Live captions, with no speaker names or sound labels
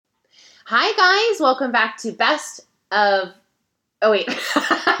Hi guys, welcome back to Best of... Oh wait.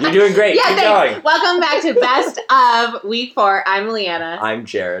 You're doing great. Yeah, Keep thanks. going. Welcome back to Best of Week 4. I'm Leanna. I'm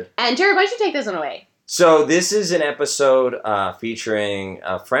Jared. And Jared, why don't you take this one away? So this is an episode featuring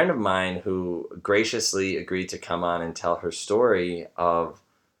a friend of mine who graciously agreed to come on and tell her story of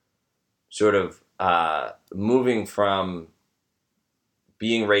sort of moving from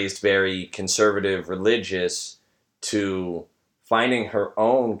being raised very conservative, religious, to finding her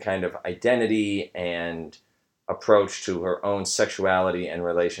own kind of identity and approach to her own sexuality and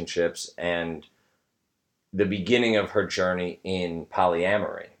relationships, and the beginning of her journey in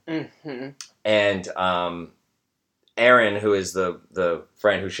polyamory. Mm-hmm. And Erin, who is the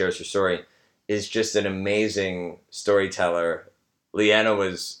friend who shares her story, is just an amazing storyteller. Leanna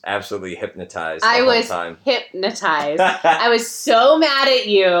was absolutely hypnotized the whole time. Hypnotized. I was so mad at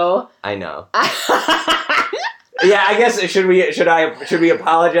you. I know. Yeah, I guess should we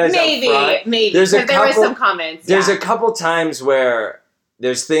apologize? Maybe. There were some comments. There's a couple times where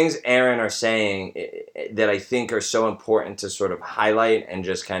there's things Erin are saying that I think are so important to sort of highlight and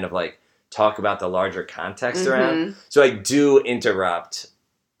just kind of like talk about the larger context around. So I do interrupt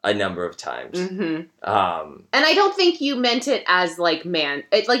a number of times. Mm-hmm. And I don't think you meant it as like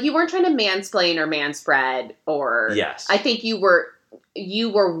you weren't trying to mansplain or manspread or. Yes. I think you were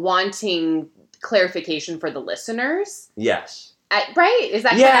wanting clarification for the listeners. Yes. Right? Is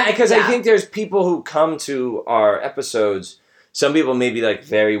that because I think there's people who come to our episodes. Some people may be like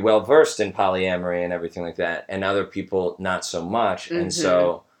very well versed in polyamory and everything like that, and other people not so much. Mm-hmm. And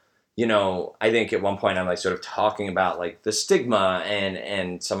so, I think at one point I'm like sort of talking about like the stigma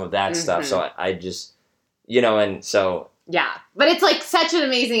and some of that stuff. So I just, and so. Yeah, but it's like such an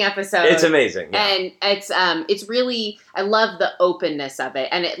amazing episode. It's amazing, yeah. And it's really, I love the openness of it,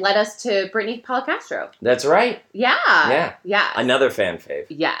 and it led us to Brittany Policastro. That's right. Yeah. Another fan fave.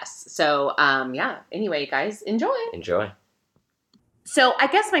 Yes. So Anyway, guys, enjoy. So I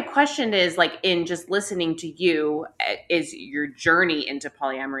guess my question is, like, in just listening to you, is your journey into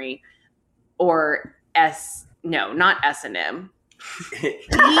polyamory or not S&M.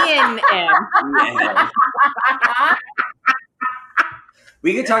 E&M.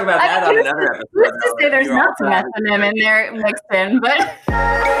 We could talk about that on another episode. Let's just say there's not some S&M in there mixed in, but...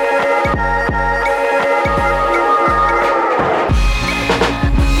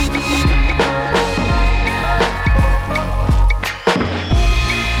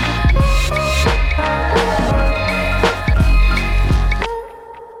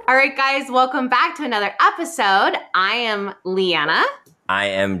 All right, guys, welcome back to another episode. I am Leanna. I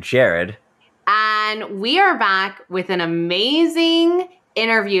am Jared. And we are back with an amazing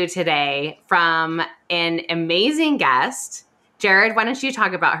interview today from an amazing guest. Jared, why don't you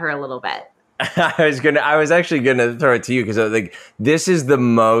talk about her a little bit? I was actually gonna throw it to you because like this is the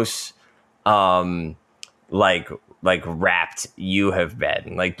most like wrapped you have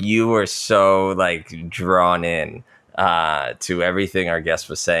been. Like you were so like drawn in to everything our guest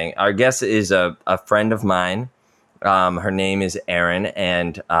was saying. Our guest is a friend of mine. Her name is Erin,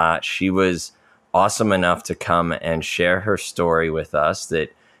 and she was awesome enough to come and share her story with us.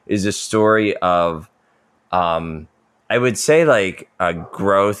 That is a story of, I would say, like a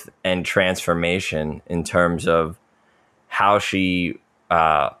growth and transformation in terms of how she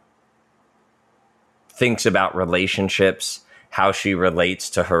thinks about relationships, how she relates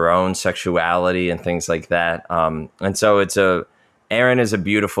to her own sexuality and things like that. And so Erin is a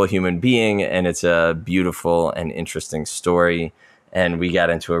beautiful human being, and it's a beautiful and interesting story. And we got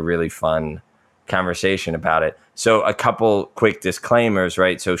into a really fun conversation about it. So a couple quick disclaimers,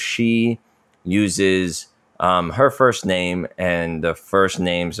 right? So she uses her first name and the first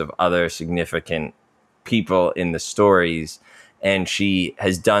names of other significant people in the stories, and she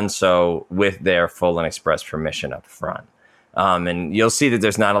has done so with their full and express permission up front. And you'll see that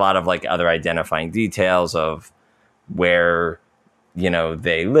there's not a lot of like other identifying details of where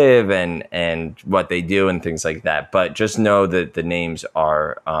they live and what they do and things like that. But just know that the names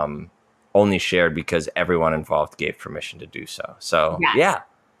are only shared because everyone involved gave permission to do so. So, yes. Yeah.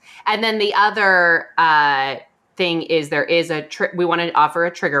 And then the other thing is there is we want to offer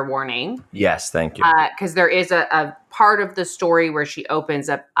a trigger warning. Yes, thank you. Because there is a part of the story where she opens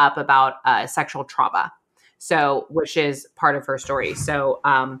up about sexual trauma. So, which is part of her story. So,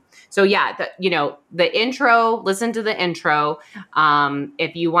 the intro, listen to the intro.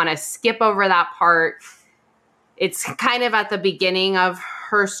 If you want to skip over that part, it's kind of at the beginning of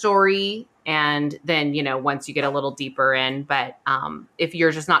her story. And then, once you get a little deeper in, but if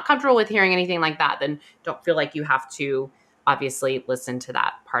you're just not comfortable with hearing anything like that, then don't feel like you have to obviously listen to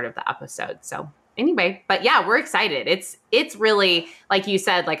that part of the episode. So anyway, but yeah, we're excited. It's really, like you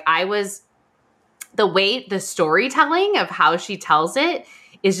said, like the storytelling of how she tells it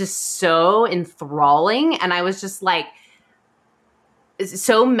is just so enthralling. And I was just like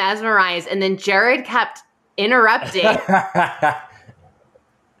so mesmerized. And then Jared kept interrupting.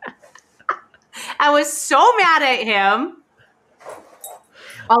 I was so mad at him.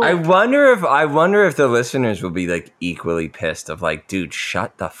 I wonder if the listeners will be like equally pissed of like, dude,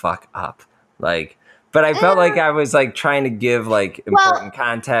 shut the fuck up. Like, but I felt like I was like trying to give like important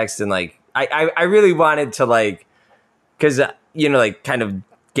context, and like I really wanted to like, because like kind of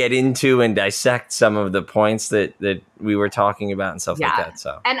get into and dissect some of the points that we were talking about and stuff like that.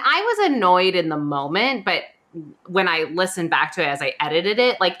 So, and I was annoyed in the moment, but when I listened back to it as I edited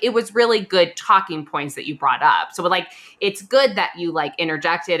it, like it was really good talking points that you brought up. So like, it's good that you like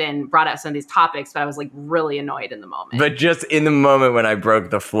interjected and brought up some of these topics, but I was like really annoyed in the moment. But just in the moment when I broke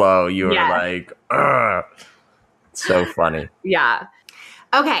the flow, you were like, ugh. So funny. Yeah.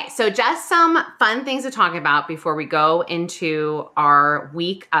 Okay. So just some fun things to talk about before we go into our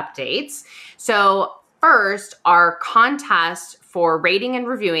week updates. So first, our contest for rating and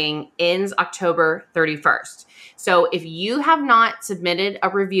reviewing ends October 31st. So if you have not submitted a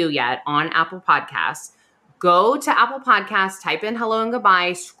review yet on Apple Podcasts, go to Apple Podcasts, type in hello and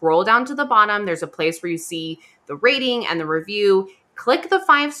goodbye, scroll down to the bottom. There's a place where you see the rating and the review. Click the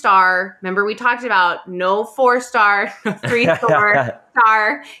 5-star. Remember, we talked about no 4-star, no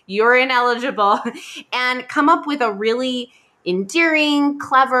 3-star. You're ineligible. And come up with a really endearing,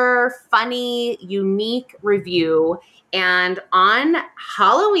 clever, funny, unique review. And on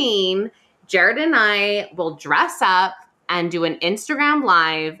Halloween, Jared and I will dress up and do an Instagram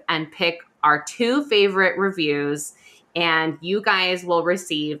live and pick our 2 favorite reviews. And you guys will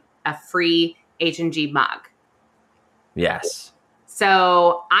receive a free H&G mug. Yes.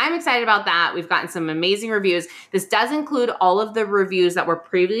 So I'm excited about that. We've gotten some amazing reviews. This does include all of the reviews that were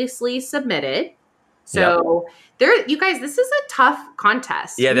previously submitted. So you guys, this is a tough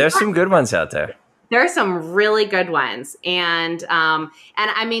contest. Yeah, there's some good ones out there. There are some really good ones. And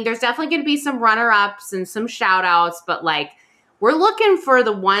I mean, there's definitely going to be some runner-ups and some shout-outs, but like, we're looking for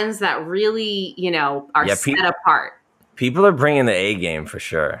the ones that really, are set apart. People are bringing the A game for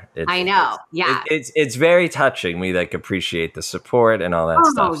sure. I know. Yeah. It's very touching. We like appreciate the support and all that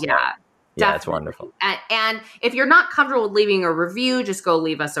stuff. Oh, yeah. Yeah, it's wonderful. And if you're not comfortable with leaving a review, just go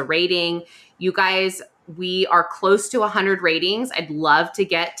leave us a rating. You guys, we are close to 100 ratings. I'd love to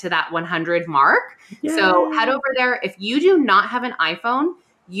get to that 100 mark. Yay. So head over there. If you do not have an iPhone,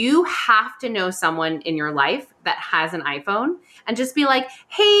 you have to know someone in your life that has an iPhone and just be like,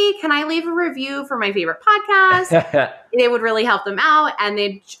 hey, can I leave a review for my favorite podcast? It would really help them out.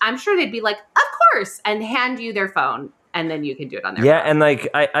 And I'm sure they'd be like, of course, and hand you their phone. And then you can do it on their phone. And like,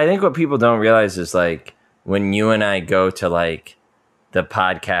 I think what people don't realize is like when you and I go to like the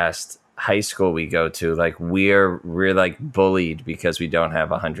podcast high school we go to, like we're like bullied because we don't have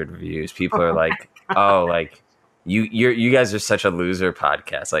 100 reviews. People are like, oh, like you guys are such a loser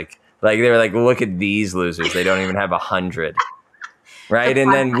podcast. Like they were like, look at these losers. They don't even have 100. Right.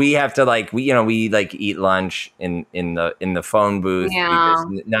 And then we have to like, we like eat lunch in the phone booth because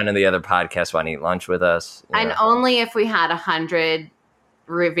none of the other podcasts want to eat lunch with us. And only if we had 100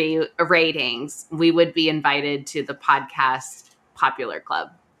 review ratings, we would be invited to the podcast popular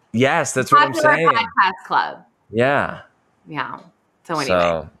club. Yes, that's what I'm saying. Podcast club. Yeah. Yeah. So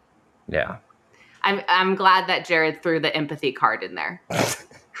anyway. Yeah. I'm glad that Jared threw the empathy card in there.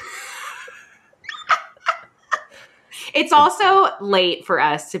 It's also late for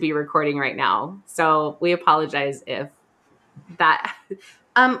us to be recording right now, so we apologize if that.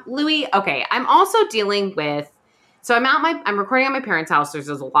 Louis, okay, I'm also dealing with. So I'm recording at my parents' house. There's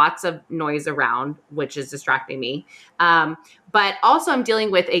lots of noise around, which is distracting me. But also I'm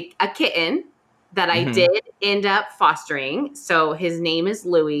dealing with a kitten that I did end up fostering. So his name is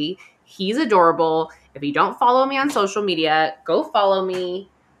Louis. He's adorable. If you don't follow me on social media, go follow me.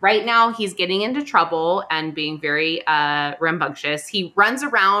 Right now, he's getting into trouble and being very rambunctious. He runs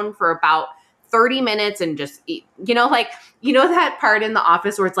around for about 30 minutes and just, that part in The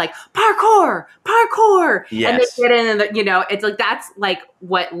Office where it's like, parkour. Yes. And they get in and, it's like, that's like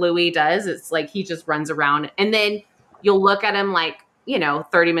what Louis does. It's like, he just runs around and then you'll look at him like,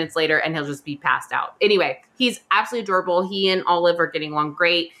 30 minutes later and he'll just be passed out. Anyway, he's absolutely adorable. He and Olive are getting along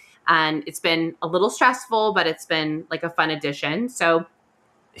great. And it's been a little stressful, but it's been like a fun addition. So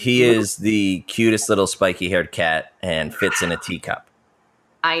he is the cutest little spiky haired cat and fits in a teacup.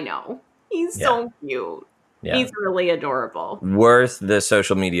 I know. He's so cute. Yeah. He's really adorable. Worth the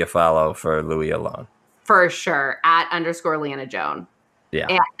social media follow for Louis alone. For sure. @_Leanna Joan.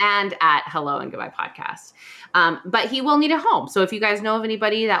 Yeah. And at Hello and Goodbye Podcast. But he will need a home. So if you guys know of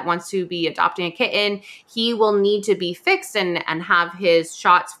anybody that wants to be adopting a kitten, he will need to be fixed and have his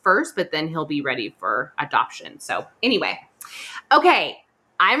shots first, but then he'll be ready for adoption. So anyway, okay.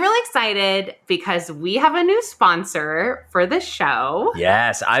 I'm really excited because we have a new sponsor for the show.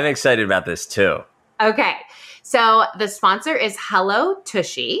 Yes, I'm excited about this too. Okay. So the sponsor is Hello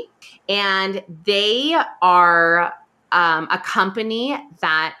Tushy, and they are a company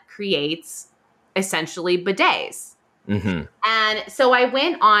that creates essentially bidets. Mm-hmm. And so I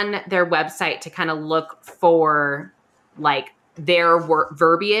went on their website to kind of look for like their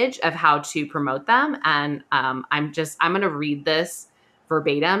verbiage of how to promote them. And I'm going to read this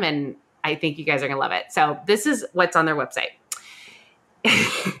verbatim, and I think you guys are going to love it. So this is what's on their website.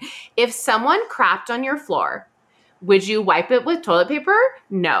 If someone crapped on your floor, would you wipe it with toilet paper?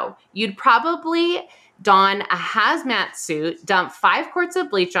 No. You'd probably don a hazmat suit, dump 5 quarts of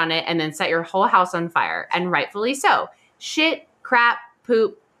bleach on it, and then set your whole house on fire. And rightfully so. Shit, crap,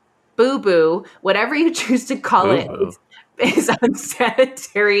 poop, boo-boo, whatever you choose to call it is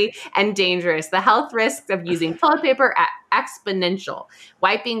unsanitary and dangerous. The health risks of using toilet paper are exponential.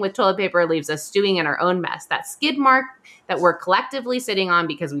 Wiping with toilet paper leaves us stewing in our own mess. That skid mark that we're collectively sitting on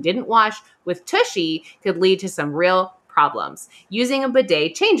because we didn't wash with Tushy could lead to some real problems. Using a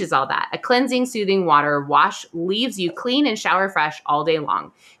bidet changes all that. A cleansing, soothing water wash leaves you clean and shower fresh all day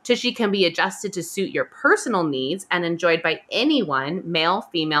long. Tushy can be adjusted to suit your personal needs and enjoyed by anyone, male,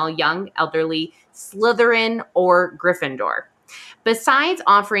 female, young, elderly, Slytherin, or Gryffindor. Besides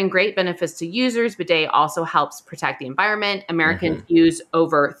offering great benefits to users, bidet also helps protect the environment. Americans use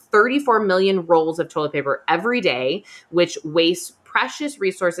over 34 million rolls of toilet paper every day, which wastes precious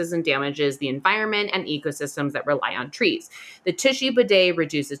resources and damages the environment and ecosystems that rely on trees. The Tushy bidet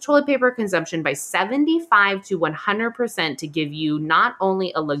reduces toilet paper consumption by 75 to 100% to give you not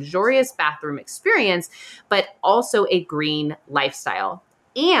only a luxurious bathroom experience, but also a green lifestyle.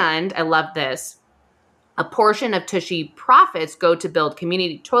 And I love this. A portion of Tushy profits go to build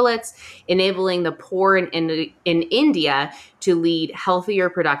community toilets, enabling the poor in India to lead healthier,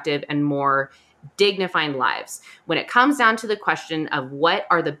 productive, and more dignified lives. When it comes down to the question of what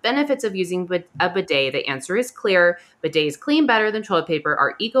are the benefits of using a bidet, the answer is clear. Bidets clean better than toilet paper,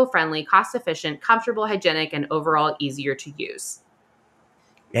 are eco-friendly, cost-efficient, comfortable, hygienic, and overall easier to use.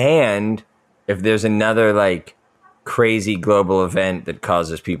 And if there's another like crazy global event that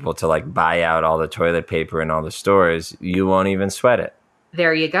causes people to like buy out all the toilet paper in all the stores, you won't even sweat it.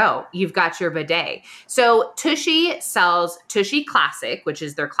 There you go. You've got your bidet. So Tushy sells Tushy Classic, which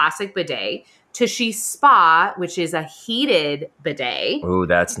is their classic bidet, Tushy Spa, which is a heated bidet. Ooh,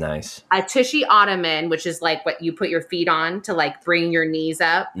 that's nice. A Tushy Ottoman, which is like what you put your feet on to like bring your knees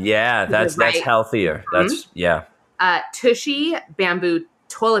up. Yeah, that's healthier. That's Tushy bamboo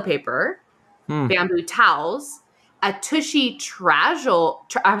toilet paper, bamboo towels, a Tushy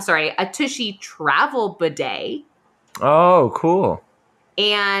a Tushy travel bidet. Oh, cool.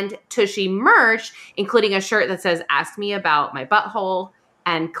 And Tushy merch, including a shirt that says "Ask me about my butthole"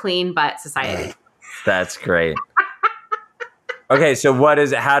 and "Clean Butt Society." That's great. Okay, so what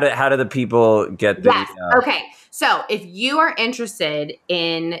is it? How do the people get the? Yes. Okay, so if you are interested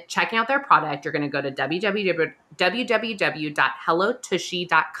in checking out their product, you're going to go to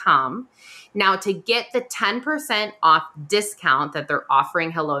www.hellotushy.com. Now, to get the 10% off discount that they're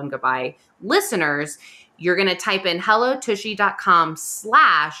offering Hello and Goodbye listeners, you're going to type in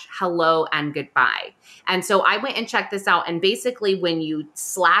hellotushy.com/hello and goodbye. And so I went and checked this out. And basically when you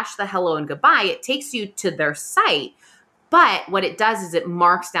slash the hello and goodbye, it takes you to their site. But what it does is it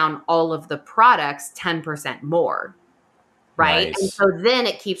marks down all of the products 10% more. Right. Nice. And so then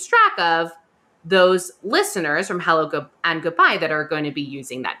it keeps track of those listeners from Hello and Goodbye that are going to be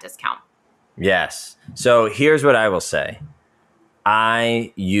using that discount. Yes. So here's what I will say.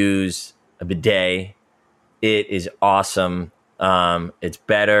 I use a bidet. It is awesome. It's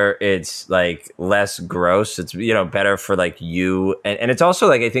better. It's like less gross. It's, better for like you. And it's also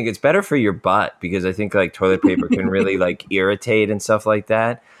like, I think it's better for your butt because I think like toilet paper can really like irritate and stuff like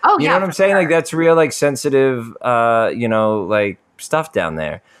that. Oh, you know what I'm saying? Like that's real, like sensitive, like stuff down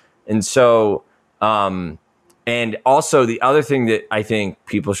there. And so, and also the other thing that I think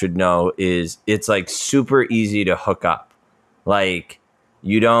people should know is it's like super easy to hook up. Like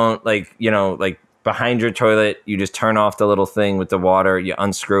you don't like behind your toilet, you just turn off the little thing with the water, you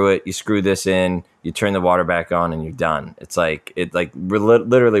unscrew it, you screw this in, you turn the water back on, and you're done. It's like,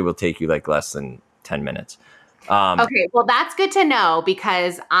 literally will take you like less than 10 minutes. Okay, well, that's good to know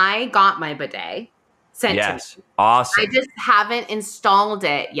because I got my bidet sent to me. Awesome. I just haven't installed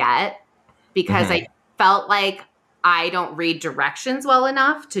it yet because I felt like I don't read directions well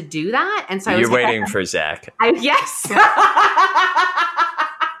enough to do that. And so I was You're waiting for Zach. Yes.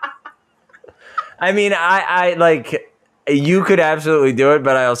 I mean, I like, you could absolutely do it,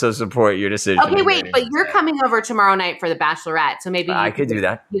 but I also support your decision. Okay, wait, but you're coming over tomorrow night for the Bachelorette, so maybe I could do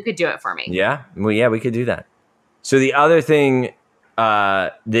that. You could do it for me. Yeah, well, yeah, we could do that. So the other thing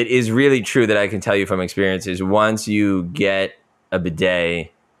that is really true that I can tell you from experience is once you get a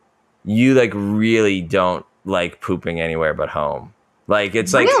bidet, you like really don't like pooping anywhere but home. Like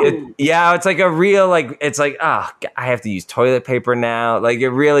it's like, Really? it's like a real, like, it's like, oh, I have to use toilet paper now. Like it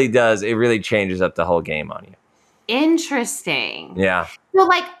really does. It really changes up the whole game on you. Interesting. Yeah. Well,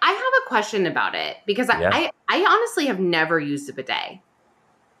 like I have a question about it because Yeah. I honestly have never used a bidet.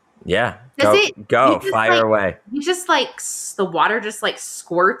 Yeah. Does Go you just, fire like, away. You just like the water just like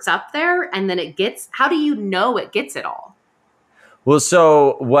squirts up there and then it gets, how do you know it gets it all? Well,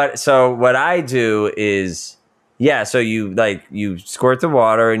 so what I do is, so you squirt the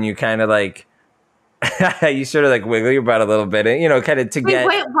water and you kind of like, you sort of like wiggle your butt a little bit, and, kind of to get.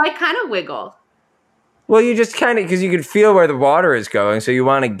 Wait, what kind of wiggle? Well, you just kind of, because you can feel where the water is going, so you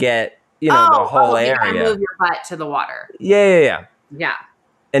want to get, the whole you area. gotta move your butt to the water. Yeah. Yeah.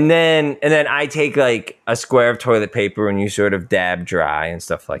 And then I take like a square of toilet paper and you sort of dab dry and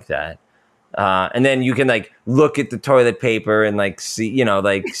stuff like that. And then you can like look at the toilet paper and like see,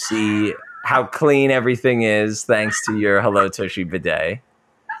 see how clean everything is thanks to your Hello Tushy bidet,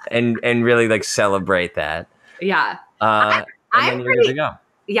 and really like celebrate that. Yeah. And then you're good to go.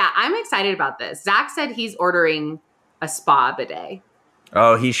 Yeah, I'm excited about this. Zach said he's ordering a spa bidet.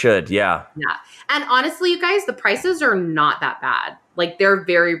 Oh, he should. Yeah. Yeah. And honestly, you guys, the prices are not that bad. Like they're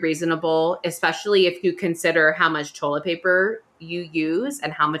very reasonable, especially if you consider how much toilet paper you use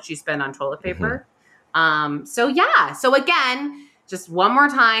and how much you spend on toilet paper. So again, just one more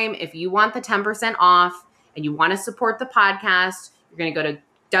time, if you want the 10% off and you want to support the podcast, you're going to go to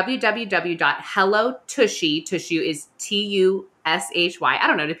www.hellotushy. Tushy is Tushy. I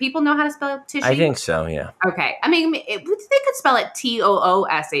don't know. Do people know how to spell Tushy? I think so. Yeah. Okay. I mean, they could spell it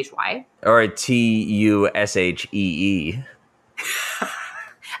Tooshy. Or a Tushee.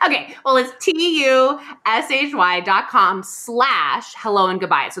 Okay, well, it's TUSHY.com/hello and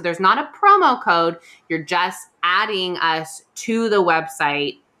goodbye. So there's not a promo code. You're just adding us to the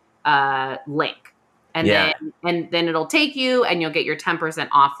website link. And then it'll take you and you'll get your 10%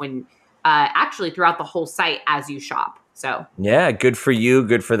 off when actually throughout the whole site as you shop. So yeah, good for you,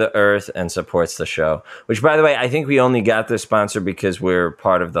 good for the earth, and supports the show. Which, by the way, I think we only got this sponsor because we're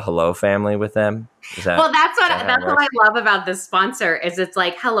part of the Hello family with them. That's what I love about this sponsor is it's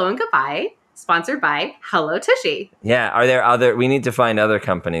like hello and goodbye, sponsored by Hello Tushy. Yeah, are there we need to find other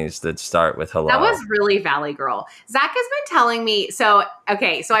companies that start with hello. That was really Valley Girl. Zach has been telling me, so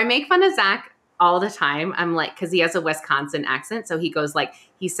I make fun of Zach all the time. I'm like, because he has a Wisconsin accent, so he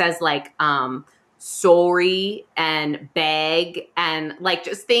says sorry and beg and like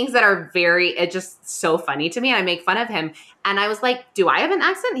just things that are it's just so funny to me. And I make fun of him. And I was like, do I have an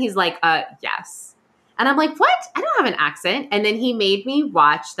accent? He's like, yes. And I'm like, what? I don't have an accent. And then he made me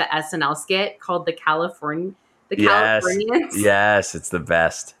watch the SNL skit called Californians. Yes, it's the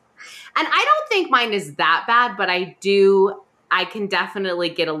best. And I don't think mine is that bad, but I can definitely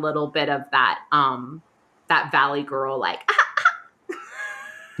get a little bit of that Valley Girl, like,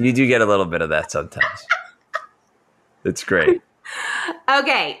 You do get a little bit of that sometimes. It's great.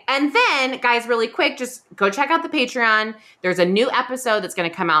 Okay. And then, guys, really quick, just go check out the Patreon. There's a new episode that's going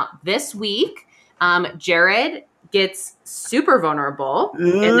to come out this week. Jared gets super vulnerable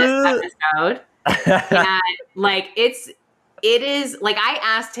in this episode. And it is like, I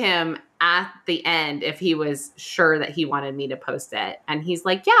asked him at the end if he was sure that he wanted me to post it. And he's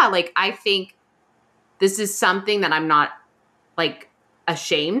like, yeah, like, I think this is something that I'm not like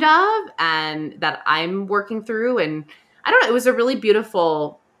ashamed of and that I'm working through. And I don't know, it was a really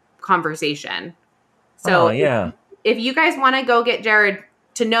beautiful conversation. So if you guys want to go get Jared,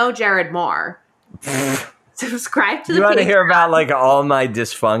 to know Jared more, subscribe to the Patreon. You want to hear about like all my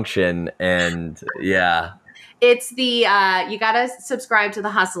dysfunction and it's the you got to subscribe to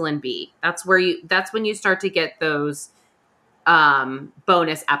the Hustle and Beat. That's when you start to get those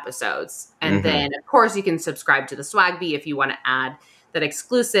bonus episodes. And then of course you can subscribe to the Swag Bee if you want to add that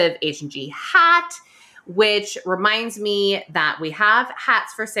exclusive H&G hat, which reminds me that we have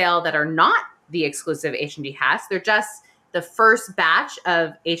hats for sale that are not the exclusive H&G hats. They're just the first batch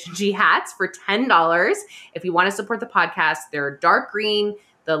of H&G hats for $10. If you want to support the podcast, they're dark green.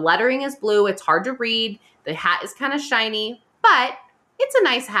 The lettering is blue. It's hard to read. The hat is kind of shiny, but it's a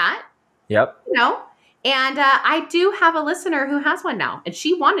nice hat. Yep. And I do have a listener who has one now, and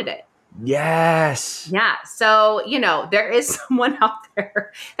she wanted it. Yes. Yeah. So, there is someone out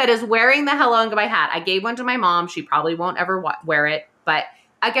there that is wearing the hello and goodbye hat. I gave one to my mom. She probably won't ever wear it, but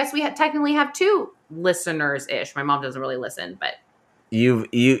I guess we technically have two listeners ish. My mom doesn't really listen, but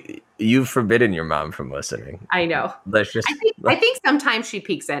You've forbidden your mom from listening. I know. Let's just. I think sometimes she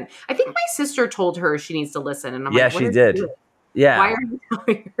peeks in. I think my sister told her she needs to listen, and I'm Yeah, like, what she are you did. doing? Yeah. Why are you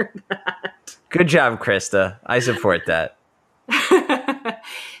telling her that? Good job, Krista. I support that.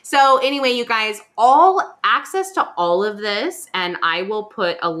 So anyway, you guys, all access to all of this, and I will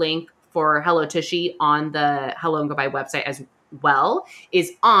put a link for Hello Tushy on the Hello and Goodbye website as well,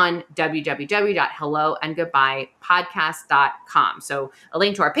 is on www.helloandgoodbyepodcast.com. So a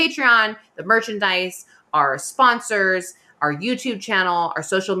link to our Patreon, the merchandise, our sponsors, our YouTube channel, our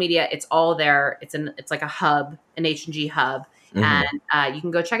social media, it's all there. It's like a hub, an H&G hub, and you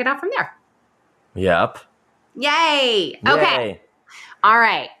can go check it out from there. Yep. Yay! Okay. All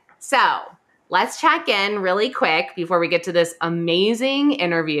right. So let's check in really quick before we get to this amazing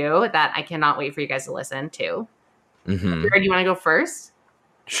interview that I cannot wait for you guys to listen to. Do you want to go first?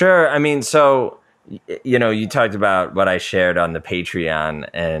 Sure. I mean, so, you talked about what I shared on the Patreon,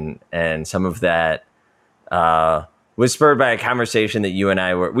 and some of that was spurred by a conversation that you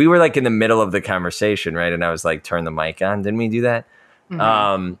and we were like in the middle of the conversation, right? And I was like, turn the mic on. Didn't we do that?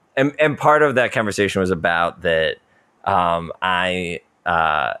 And part of that conversation was about that I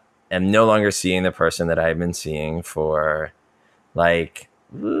am no longer seeing the person that I've been seeing for like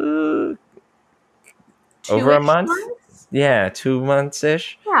over a month. Months? Yeah, 2 months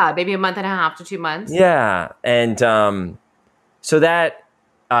ish. Yeah, maybe a month and a half to 2 months. Yeah. And so that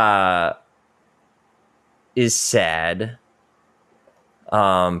is sad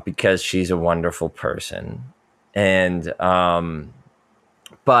because she's a wonderful person. And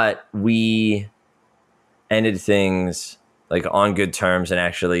but we ended things like on good terms, and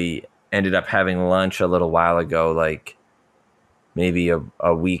actually ended up having lunch a little while ago, like maybe a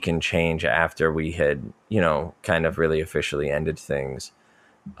week and change after we had, kind of really officially ended things.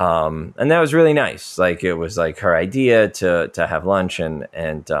 And that was really nice. Like, it was like her idea to have lunch, and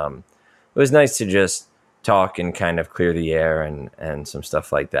it was nice to just talk and kind of clear the air and some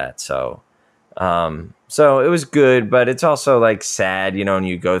stuff like that. So it was good, but it's also like sad, and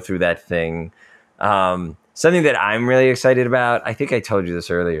you go through that thing. Something that I'm really excited about, I think I told you this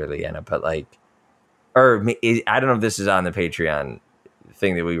earlier, Leanna, but I don't know if this is on the Patreon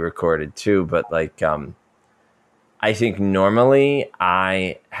thing that we recorded too, but like, I think normally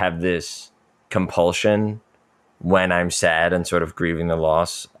I have this compulsion when I'm sad and sort of grieving the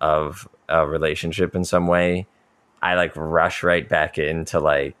loss of a relationship in some way. I like rush right back into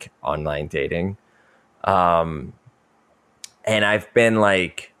like online dating. And I've been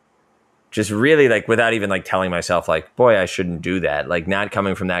like, just really like, without even like telling myself like, boy, I shouldn't do that. Like, not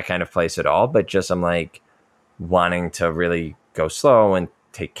coming from that kind of place at all, but just I'm like wanting to really go slow and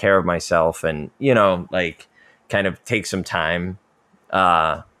take care of myself and, like kind of take some time.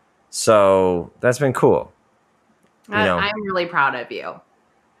 So that's been cool. I'm really proud of you.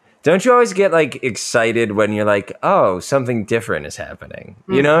 Don't you always get like excited when you're like, oh, something different is happening?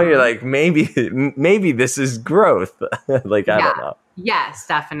 You're like, maybe this is growth. Like, I don't know. Yes,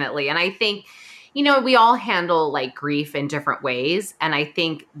 definitely. And I think, we all handle like grief in different ways. And I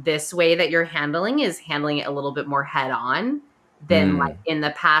think this way that you're handling is handling it a little bit more head on than like in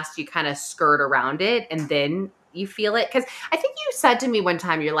the past, you kind of skirt around it and then you feel it. Cause I think you said to me one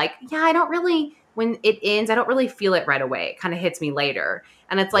time, you're like, yeah, when it ends, I don't really feel it right away. It kind of hits me later.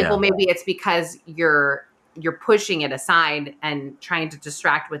 And it's like, well, maybe it's because you're pushing it aside and trying to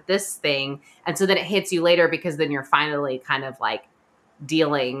distract with this thing. And so then it hits you later because then you're finally kind of like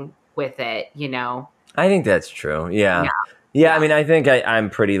dealing with it, I think that's true. Yeah. I mean, I think I'm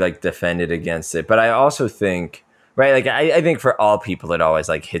pretty like defended against it, but I also think, right, like I think for all people, it always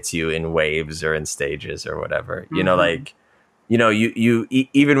like hits you in waves or in stages or whatever, like, you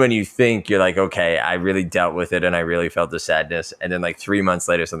even when you think you're like, okay, I really dealt with it and I really felt the sadness. And then like 3 months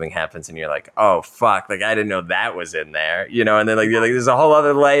later, something happens and you're like, oh, fuck, like I didn't know that was in there, and then like, you're like, there's a whole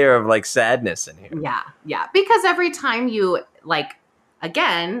other layer of like sadness in here. Yeah. Yeah. Because every time you like,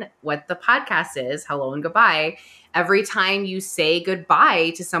 again, what the podcast is, hello and goodbye. Every time you say goodbye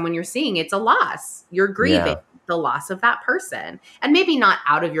to someone you're seeing, it's a loss. You're grieving the loss of that person. And maybe not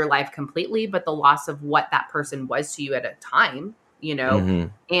out of your life completely, but the loss of what that person was to you at a time,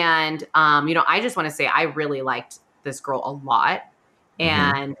 And, I just want to say I really liked this girl a lot.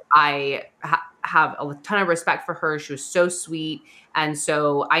 And I have a ton of respect for her. She was so sweet. And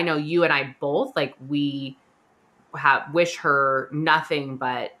so I know you and I both, like, we wish her nothing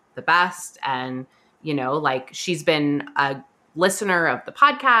but the best. And, like, she's been a listener of the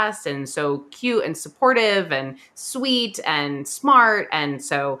podcast and so cute and supportive and sweet and smart. And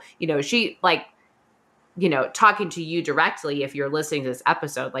so, she like, talking to you directly, if you're listening to this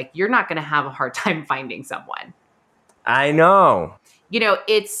episode, like you're not going to have a hard time finding someone. I know.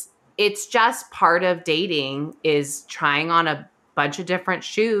 It's just part of dating is trying on a bunch of different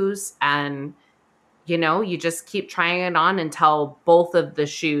shoes, and you just keep trying it on until both of the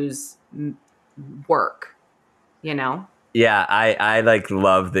shoes work, Yeah, I like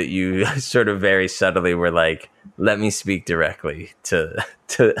love that you sort of very subtly were like, let me speak directly to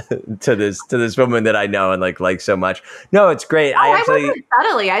this woman that I know and like so much. No, it's great. I wasn't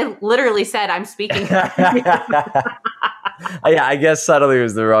subtly. I literally said I'm speaking. Yeah, I guess subtly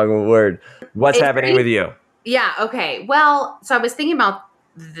was the wrong word. What's happening with you? Yeah. Okay. Well, so I was thinking about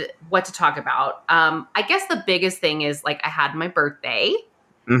what to talk about. I guess the biggest thing is like I had my birthday,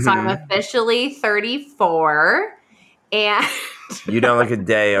 so I'm officially 34, and you don't look a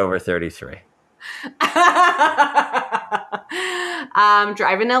day over 33.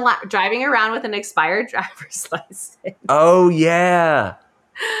 Driving around with an expired driver's license. Oh yeah.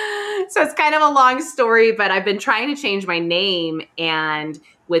 So it's kind of a long story, but I've been trying to change my name, and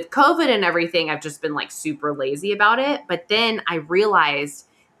with COVID and everything, I've just been like super lazy about it. But then I realized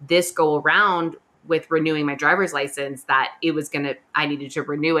this go around with renewing my driver's license that I needed to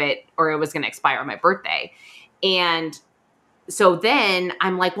renew it or it was going to expire on my birthday. And so then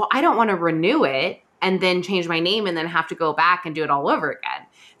I'm like, well, I don't want to renew it and then change my name and then have to go back and do it all over again.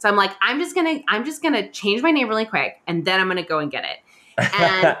 So I'm like, I'm just going to change my name really quick and then I'm going to go and get it.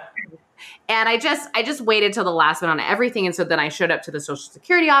 And I just waited till the last minute on everything. And so then I showed up to the Social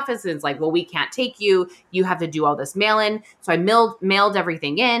Security office and it's like, well, we can't take you. You have to do all this mail-in. So I mailed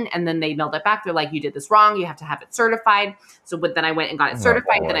everything in, and then they mailed it back. They're like, you did this wrong. You have to have it certified. So then I went and got it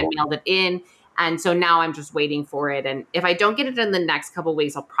certified. Then I mailed it in. And so now I'm just waiting for it. And if I don't get it in the next couple of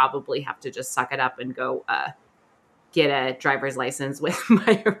weeks, I'll probably have to just suck it up and go get a driver's license with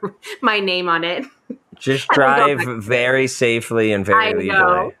my name on it. Just drive very safely and very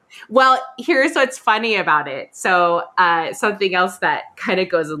legally. Well, here's what's funny about it. So something else that kind of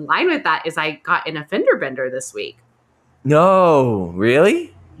goes in line with that is I got in a fender bender this week. No,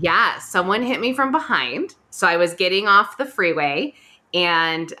 really? Yeah, someone hit me from behind. So I was getting off the freeway,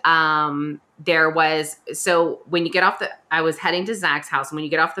 and when you get off I was heading to Zach's house, and when you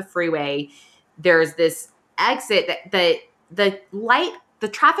get off the freeway, there's this exit that the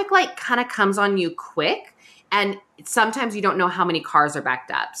traffic light kind of comes on you quick, and sometimes you don't know how many cars are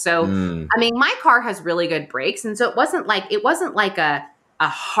backed up. So, I mean, my car has really good brakes, and so it wasn't like a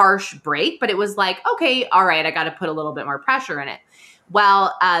harsh brake, but it was like, okay, all right, I got to put a little bit more pressure in it.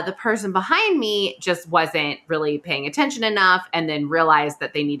 Well, the person behind me just wasn't really paying attention enough, and then realized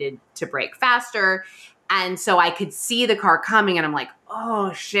that they needed to brake faster. And so I could see the car coming, and I'm like,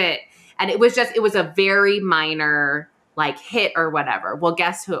 oh shit. And it was a very minor like hit or whatever. Well,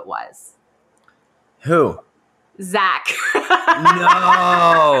 guess who it was? Who? Zach.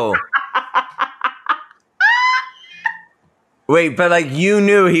 No. Wait, but like you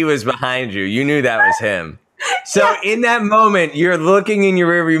knew he was behind you. You knew that was him. So in that moment, you're looking in your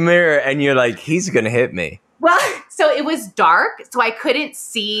rearview mirror and you're like, he's going to hit me. Well, so it was dark, so I couldn't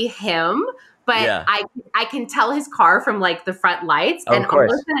see him, but I can tell his car from like the front lights. And all of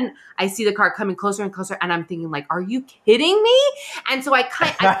a sudden I see the car coming closer and closer, and I'm thinking like, are you kidding me? And so I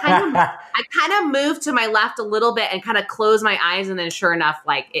kind of moved to my left a little bit and kind of closed my eyes, and then sure enough,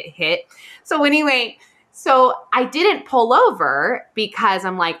 like it hit. So anyway, so I didn't pull over because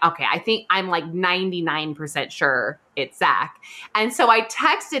I'm like, okay, I think I'm like 99% sure it's Zach. And so I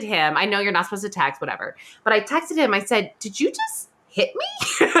texted him. I know you're not supposed to text, whatever. But I texted him. I said, did you just hit me?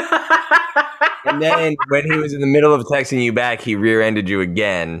 And then when he was in the middle of texting you back, he rear-ended you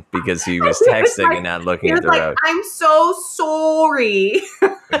again because he was texting and not looking at the road. I'm so sorry.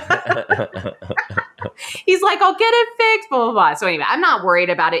 He's like, I'll get it fixed, blah, blah, blah. So anyway, I'm not worried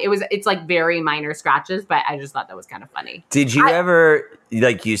about it. It's like very minor scratches, but I just thought that was kind of funny. Did you ever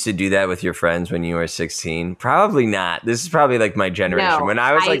like used to do that with your friends when you were 16? Probably not. This is probably like my generation. No, when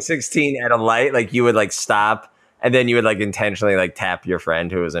I was like 16 at a light, like you would like stop and then you would like intentionally like tap your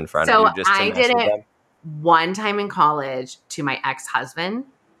friend who was in front of you just to mess with them. I did it one time in college to my ex-husband,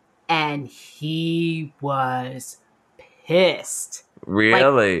 and he was pissed.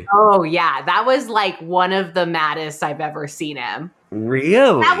 Really? Like, oh yeah, that was like one of the maddest I've ever seen him.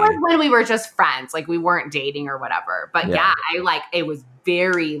 Really? That was when we were just friends, like we weren't dating or whatever. But yeah, it was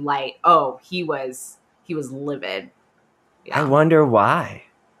very like, oh, he was livid. Yeah. I wonder why.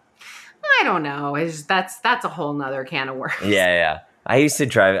 I don't know. That's a whole nother can of worms. Yeah. I used to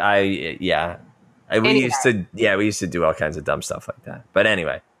drive. I We used to do all kinds of dumb stuff like that. But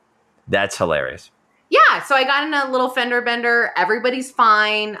anyway, that's hilarious. Yeah, so I got in a little fender bender. Everybody's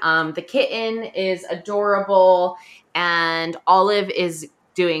fine. The kitten is adorable, and Olive is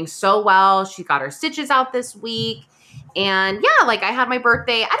doing so well. She got her stitches out this week, and yeah, like I had my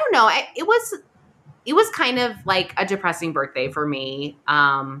birthday. I don't know. It was kind of like a depressing birthday for me.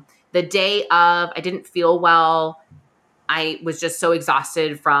 The day of, I didn't feel well. I was just so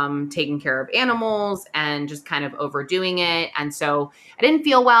exhausted from taking care of animals and just kind of overdoing it. And so I didn't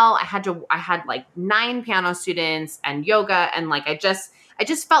feel well. I had like 9 piano students and yoga. And like, I just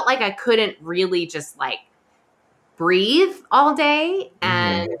felt like I couldn't really just like breathe all day.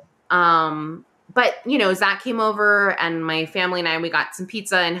 And, but you know, Zach came over and my family and I, we got some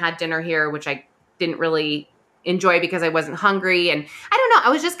pizza and had dinner here, which I didn't really enjoy because I wasn't hungry. And I don't know,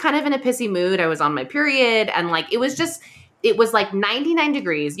 I was just kind of in a pissy mood. I was on my period and like, it was like 99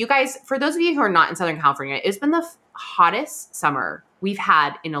 degrees. You guys, for those of you who are not in Southern California, it's been the hottest summer we've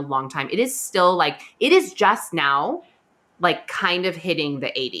had in a long time. It is still like, it is just now like kind of hitting the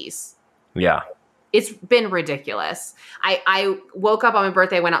 80s. Yeah. It's been ridiculous. I woke up on my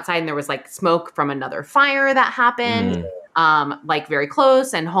birthday, went outside and there was like smoke from another fire that happened. Like very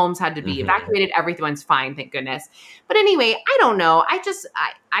close, and homes had to be evacuated. Everyone's fine, thank goodness. But anyway, I don't know. I just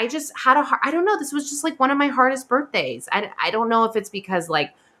had I don't know. This was just like one of my hardest birthdays. I don't know if it's because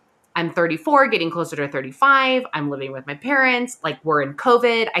like I'm 34, getting closer to 35. I'm living with my parents. Like we're in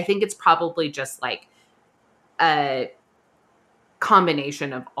COVID. I think it's probably just like a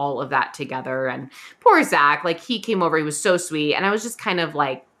combination of all of that together. And poor Zach, like he came over, he was so sweet. And I was just kind of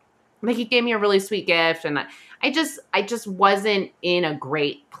like he gave me a really sweet gift. And I just wasn't in a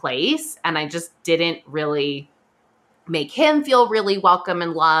great place. And I just didn't really make him feel really welcome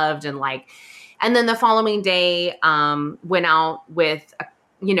and loved. And like, and then the following day, went out with,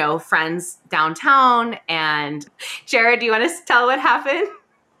 friends downtown. And Jared, do you want to tell what happened?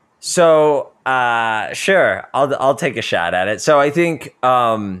 So, sure. I'll take a shot at it. So I think,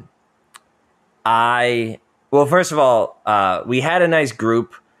 well, first of all, we had a nice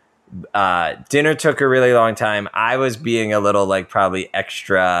group. Dinner took a really long time. I was being a little like probably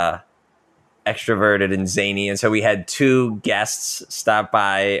extroverted and zany. And so we had 2 guests stop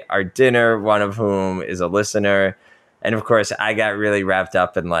by our dinner, one of whom is a listener. And of course, I got really wrapped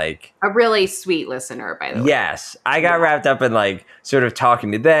up in like a really sweet listener, by the way. Yes, I got wrapped up in like sort of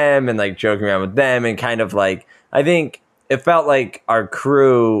talking to them and like joking around with them and kind of like I think it felt like our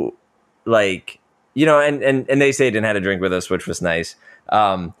crew, like and they stayed and had a drink with us, which was nice.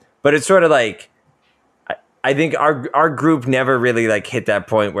 But it's sort of like I think our group never really like hit that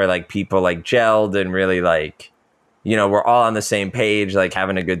point where like people like gelled and really like we're all on the same page, like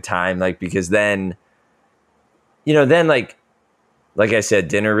having a good time, like because then. Then like I said,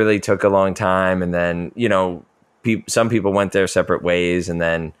 dinner really took a long time. And then, some people went their separate ways. And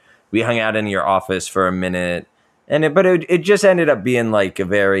then we hung out in your office for a minute. But it just ended up being like a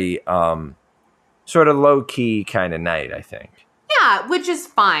very sort of low key kind of night, I think. Yeah, which is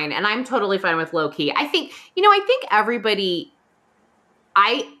fine. And I'm totally fine with low key. I think everybody,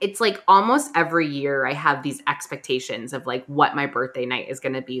 it's like almost every year I have these expectations of like what my birthday night is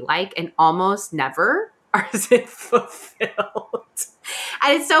going to be like. And almost never are it fulfilled.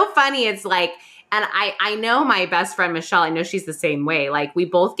 And it's so funny. It's like, and I know my best friend, Michelle, I know she's the same way. Like we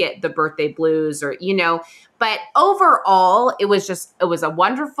both get the birthday blues or, but overall it was a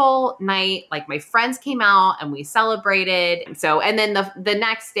wonderful night. Like my friends came out and we celebrated. And then the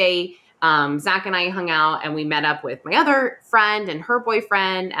next day, Zach and I hung out and we met up with my other friend and her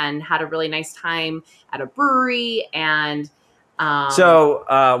boyfriend and had a really nice time at a brewery. And so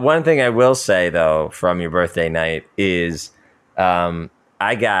one thing I will say, though, from your birthday night is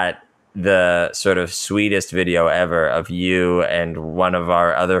I got the sort of sweetest video ever of you and one of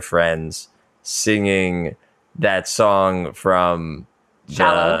our other friends singing that song from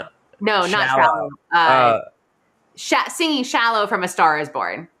Shallow. No, not Shallow. Singing Shallow from A Star Is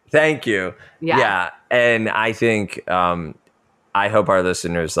Born. Thank you. Yeah. And I think I hope our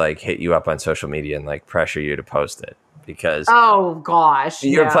listeners like hit you up on social media and like pressure you to post it. Because oh gosh,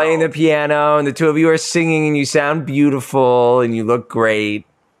 you're playing the piano and the 2 of you are singing and you sound beautiful and you look great.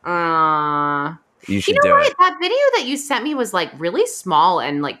 You should do it. That video that you sent me was like really small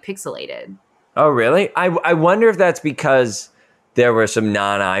and like pixelated. Oh really? I wonder if that's because there were some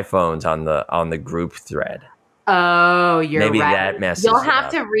non-iPhones on the group thread. Oh, you're maybe right. That messes. You'll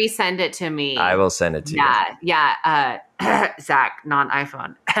have to resend it to me. I will send it to you. Yeah. Zach,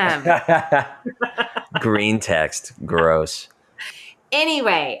 non-iPhone. Green text, gross.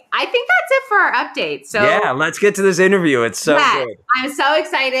 Anyway, I think that's it for our update. So yeah, let's get to this interview. It's so good. I'm so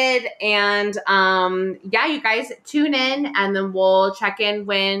excited. And yeah, you guys tune in and then we'll check in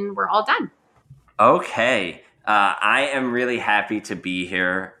when we're all done. Okay. I am really happy to be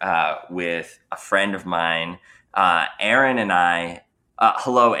here with a friend of mine, Erin and I.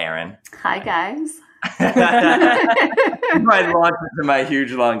 Hello, Erin. Hi, guys. My launch into my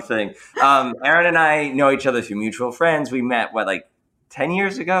huge long thing. Erin and I know each other through mutual friends. We met, 10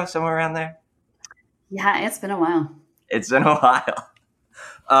 years ago, somewhere around there? Yeah, it's been a while. It's been a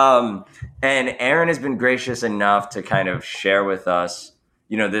while. And Erin has been gracious enough to kind of share with us,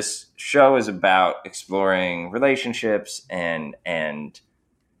 this show is about exploring relationships and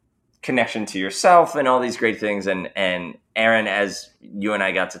connection to yourself and all these great things. And Erin, as you and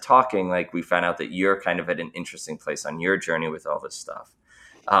I got to talking, we found out that you're kind of at an interesting place on your journey with all this stuff.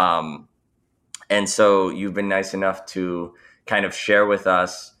 And so you've been nice enough to kind of share with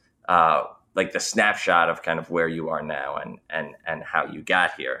us the snapshot of kind of where you are now and how you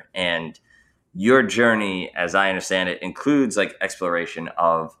got here. And your journey, as I understand it, includes exploration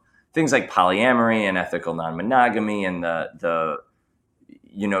of things like polyamory and ethical non-monogamy and the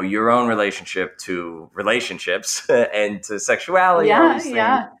your own relationship to relationships and to sexuality.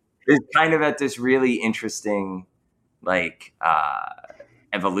 Yeah. Is kind of at this really interesting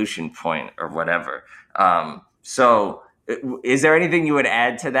evolution point or whatever. So is there anything you would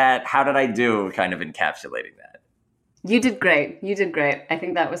add to that? How did I do kind of encapsulating that? You did great. I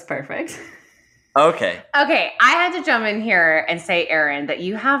think that was perfect. Okay. I had to jump in here and say, Erin, that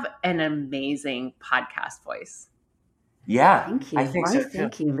you have an amazing podcast voice. Yeah. Thank you. I think so too.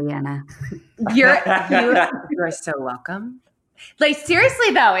 Thank you, Leanna. You're so welcome.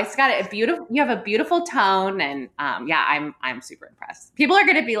 Seriously though, it's got a beautiful, you have a beautiful tone and I'm super impressed. People are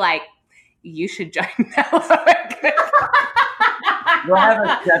going to be like, you should join Netflix. We'll have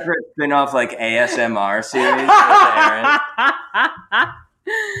a separate spin-off ASMR series with Erin.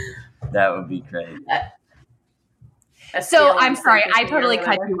 That would be great. So I'm sorry, I totally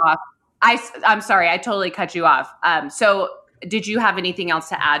cut you off. I'm sorry, I totally cut you off. So did you have anything else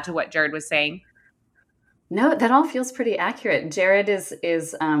to add to what Jared was saying? No, that all feels pretty accurate. Jared is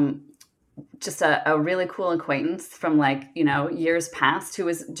just a really cool acquaintance from years past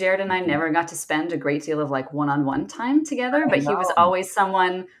Jared and I never got to spend a great deal of one-on-one time together, but he was always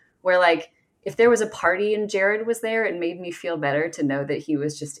someone where if there was a party and Jared was there, it made me feel better to know that he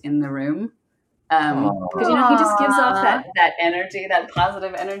was just in the room. Because he just gives off that energy, that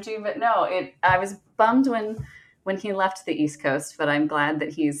positive energy. But no, I was bummed when he left the East Coast, but I'm glad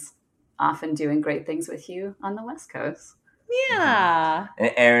that he's often doing great things with you on the West Coast. Yeah.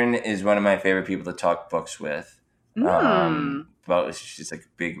 And Erin is one of my favorite people to talk books with. But she's a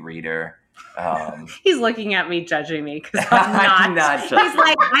big reader. He's looking at me, judging me because I'm not. He's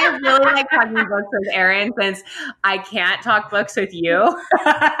like, I really like talking books with Erin since I can't talk books with you.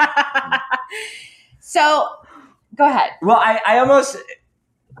 So, go ahead. Well, I almost,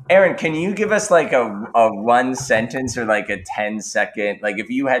 Erin, can you give us a one sentence or a 10-second, if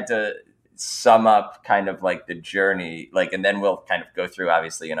you had to sum up kind of the journey, and then we'll kind of go through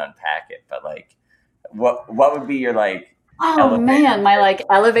obviously and unpack it, but what would be your oh man, my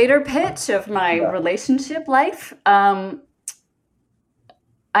elevator pitch of my relationship life.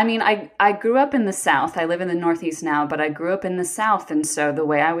 I mean, I grew up in the South. I live in the Northeast now, but I grew up in the South. And so the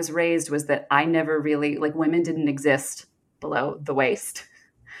way I was raised was that I never really, women didn't exist below the waist.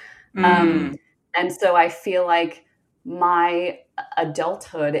 And so I feel my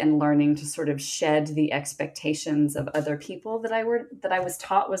adulthood and learning to sort of shed the expectations of other people that I was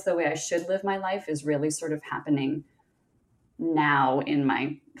taught was the way I should live my life is really sort of happening now in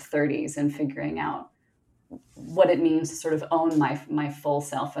my 30s and figuring out what it means to sort of own my full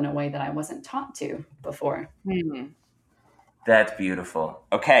self in a way that I wasn't taught to before. Mm-hmm. That's beautiful.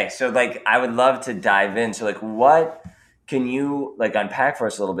 Okay. So I would love to dive in. So what can you unpack for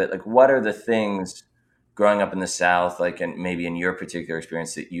us a little bit? What are the things growing up in the South, and maybe in your particular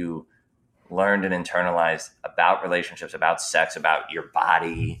experience that you learned and internalized about relationships, about sex, about your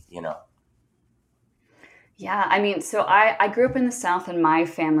body, Yeah. I mean, so I grew up in the South and my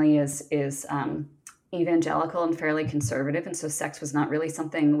family is evangelical and fairly conservative. And so sex was not really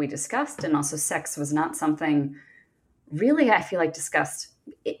something we discussed. And also sex was not something really, I feel discussed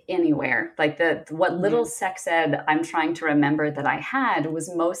anywhere. What little sex ed I'm trying to remember that I had was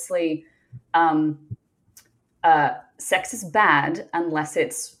mostly sex is bad unless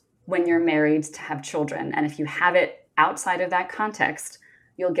it's when you're married to have children. And if you have it outside of that context,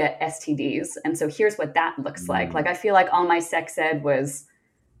 you'll get STDs. And so here's what that looks like. I feel all my sex ed was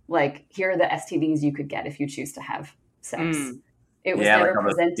here are the STDs you could get if you choose to have sex. It was Yeah, like never on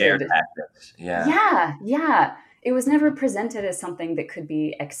those scare presented. tactics. Yeah. Yeah, yeah. It was never presented as something that could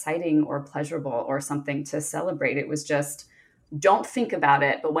be exciting or pleasurable or something to celebrate. It was just, don't think about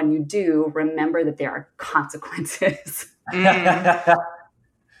it, but when you do, remember that there are consequences. Yeah.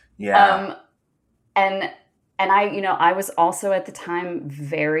 um, and I was also at the time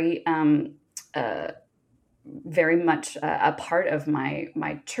uh, very much a part of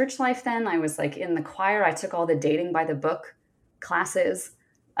my church life. Then I was like in the choir. I took all the dating by the book classes.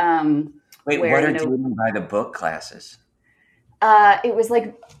 Wait, Where what are dating by the book classes? it was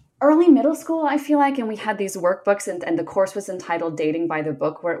like early middle school, I feel like, and we had these workbooks, and the course was entitled Dating by the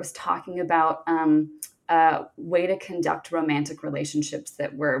Book, where it was talking about way to conduct romantic relationships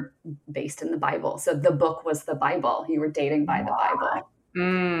that were based in the Bible. So the book was the Bible. You were dating by the Bible.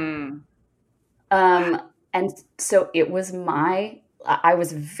 Mm. And so I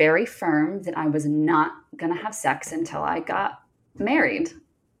was very firm that I was not going to have sex until I got married.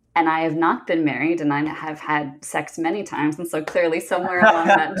 And I have not been married, and I have had sex many times. And so clearly somewhere along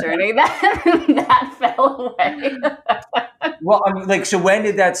that journey that fell away. Well, I mean, like, so when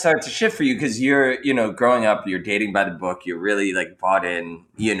did that start to shift for you? Because you're, growing up, you're dating by the book. You're really like bought in,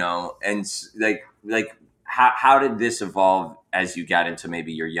 and like how did this evolve as you got into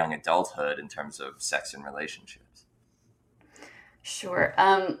maybe your young adulthood in terms of sex and relationships? Sure.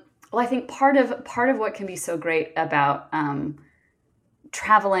 Well, I think part of what can be so great about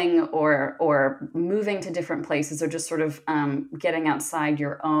traveling or moving to different places, or just sort of getting outside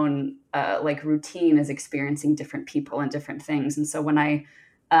your own like routine, is experiencing different people and different things. And so when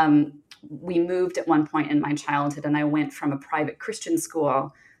we moved at one point in my childhood, and I went from a private Christian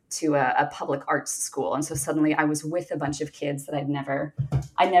school to a public arts school. And so suddenly I was with a bunch of kids that I never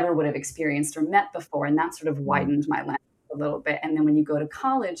would have experienced or met before. And that sort of widened my lens a little bit. And then when you go to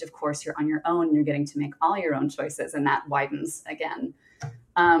college, of course, you're on your own and you're getting to make all your own choices, and that widens again.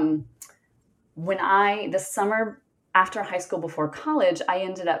 The summer after high school, before college, I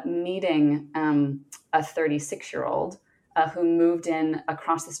ended up meeting a 36-year-old who moved in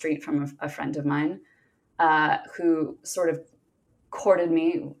across the street from a friend of mine, who sort of courted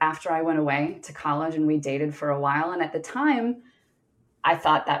me after I went away to college, and we dated for a while. And at the time, I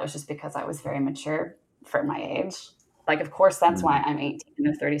thought that was just because I was very mature for my age. Like, of course, that's why I'm 18 and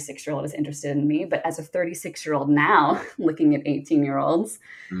a 36-year-old is interested in me. But as a 36-year-old now, looking at 18-year-olds,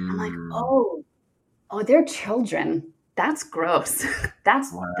 I'm like, oh, they're children. That's gross. That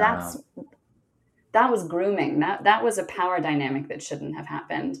was grooming. That was a power dynamic that shouldn't have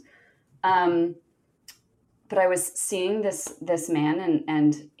happened. But I was seeing this man,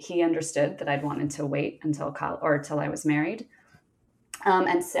 and he understood that I'd wanted to wait until I was married,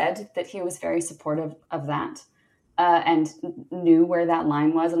 and said that he was very supportive of that. And knew where that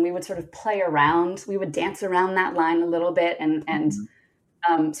line was, and we would sort of play around. We would dance around that line a little bit, and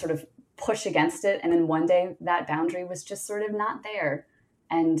sort of push against it. And then one day, that boundary was just sort of not there,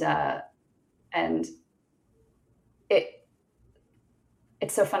 and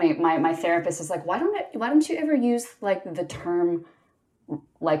it's so funny. My therapist is like, why don't you ever use like the term,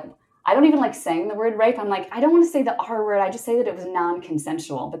 like, I don't even like saying the word rape. I'm like, I don't want to say the R word. I just say that it was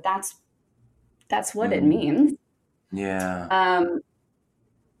non-consensual, but that's what it means. Yeah.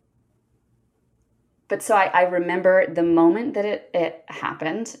 But so I remember the moment that it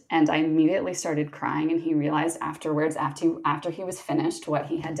happened, and I immediately started crying, and he realized afterwards, after he was finished, what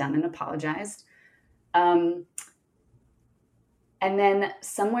he had done and apologized. And then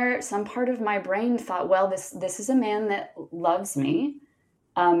some part of my brain thought, well, this is a man that loves me,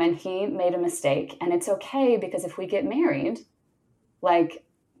 and he made a mistake, and it's okay, because if we get married, like,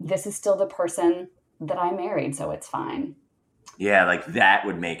 this is still the person that I married, so it's fine. Yeah, like that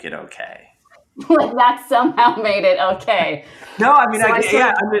would make it okay. Like that somehow made it okay. No, I mean,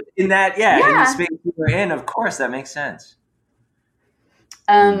 in the space you were in, of course, that makes sense.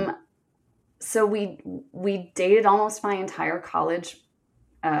 So we dated almost my entire college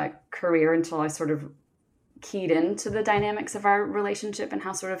career until I sort of keyed into the dynamics of our relationship and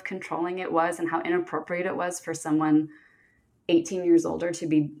how sort of controlling it was, and how inappropriate it was for someone 18 years older to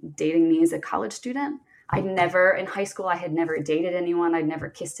be dating me as a college student. In high school, I had never dated anyone. I'd never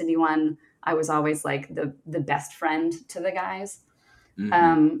kissed anyone. I was always like the best friend to the guys.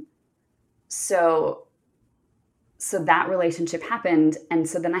 So that relationship happened. And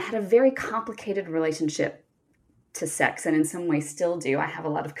so then I had a very complicated relationship to sex, and in some ways still do. I have a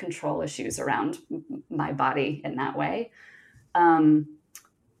lot of control issues around my body in that way.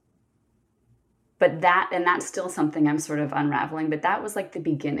 But that's still something I'm sort of unraveling. But that was like the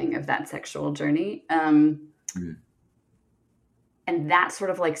beginning of that sexual journey. And that sort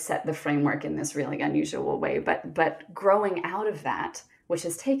of like set the framework in this really unusual way. But growing out of that, which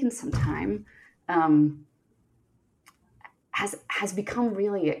has taken some time, has become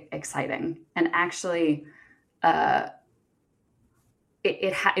really exciting. And actually,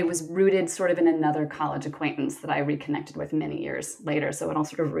 it was rooted sort of in another college acquaintance that I reconnected with many years later. So it all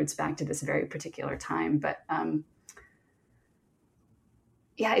sort of roots back to this very particular time. But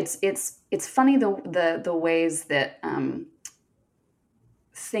yeah, it's funny the ways that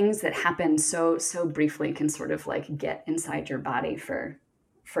things that happen so briefly can sort of like get inside your body for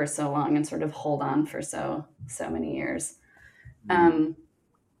so long and sort of hold on for so many years.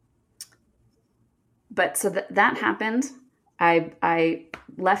 But so that happened. I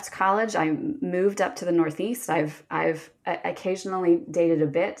left college. I moved up to the Northeast. I've occasionally dated a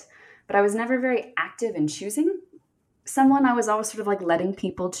bit, but I was never very active in choosing someone. I was always sort of like letting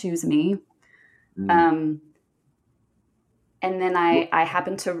people choose me. And then I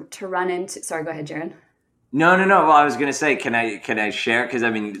happened to run into. Sorry, go ahead, Jared. No. Well, I was gonna say, can I share? Because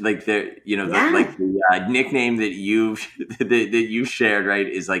I mean, like the nickname that you've shared, right,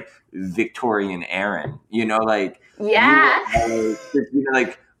 is like Victorian Erin. Like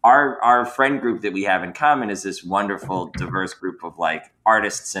like our friend group that we have in common is this wonderful, diverse group of like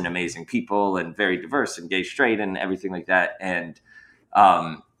artists and amazing people, and very diverse and gay, straight, and everything like that. And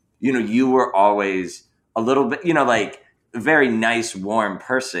you were always a little bit, like, a very nice, warm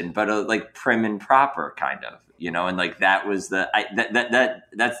person, but like prim and proper kind of, and like that was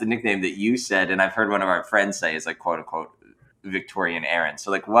that's the nickname that you said. And I've heard one of our friends say is like, quote unquote, Victorian Erin. So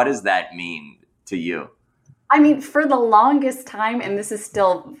like, what does that mean to you? I mean, for the longest time, and this is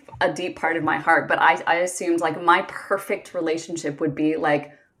still a deep part of my heart, but I assumed like my perfect relationship would be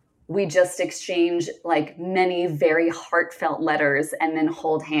like, we just exchange like many very heartfelt letters and then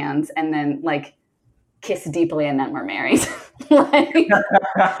hold hands and then like kiss deeply and then we're married. like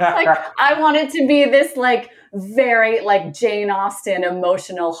I wanted to be this like very like Jane Austen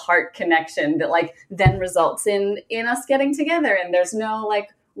emotional heart connection that like then results in us getting together, and there's no like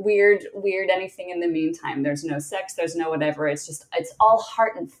weird anything in the meantime. There's no sex, there's no whatever. It's all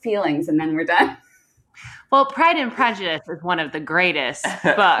heart and feelings, and then we're done. Well, Pride and Prejudice is one of the greatest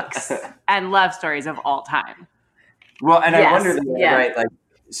books and love stories of all time. Well, and yes, I wonder, right, like,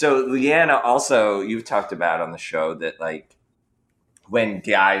 so Leanna, also, you've talked about on the show that like when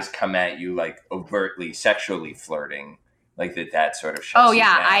guys come at you like overtly sexually flirting, like that sort of shuts you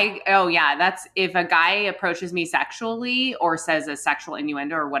down. That's if a guy approaches me sexually or says a sexual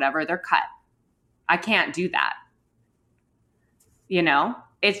innuendo or whatever, they're cut. I can't do that.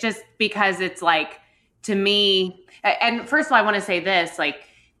 It's just because it's like, to me, and first of all, I want to say this, like,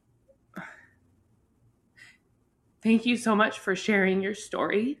 thank you so much for sharing your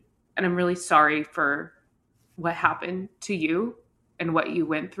story. And I'm really sorry for what happened to you and what you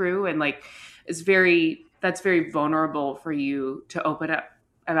went through. And like, that's very vulnerable for you to open up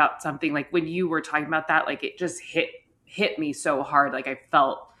about something. Like when you were talking about that, like it just hit me so hard. Like I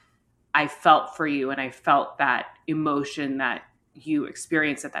felt for you, and I felt that emotion that you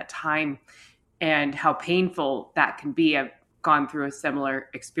experienced at that time and how painful that can be. I've gone through a similar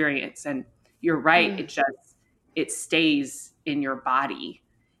experience, and you're right. It stays in your body.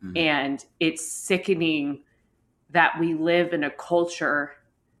 Mm-hmm. And it's sickening that we live in a culture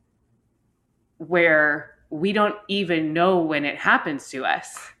where we don't even know when it happens to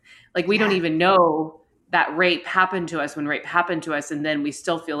us. Like we don't even know that rape happened to us when rape happened to us. And then we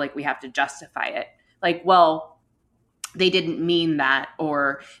still feel like we have to justify it. Like, well, they didn't mean that,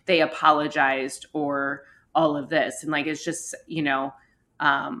 or they apologized, or all of this. And like, it's just,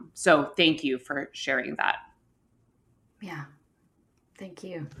 so thank you for sharing that. Yeah. Thank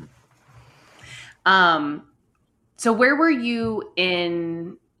you. So where were you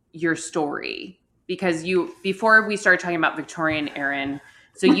in your story? Because before we started talking about Victorian Erin,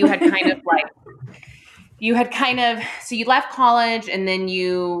 so you had so you left college and then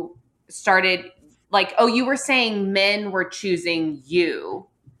you started like, you were saying men were choosing you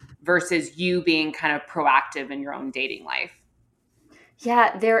versus you being kind of proactive in your own dating life.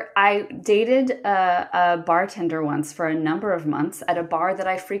 Yeah, I dated a bartender once for a number of months at a bar that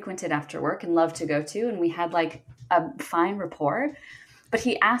I frequented after work and loved to go to. And we had like a fine rapport, but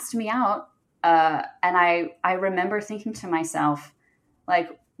he asked me out. And I remember thinking to myself, like,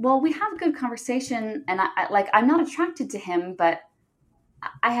 well, we have a good conversation and I'm not attracted to him, but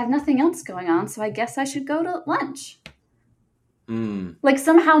I have nothing else going on. So I guess I should go to lunch. Like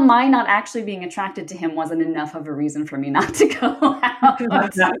somehow my not actually being attracted to him wasn't enough of a reason for me not to go out.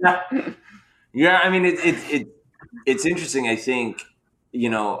 Yeah, I mean, it's interesting. I think,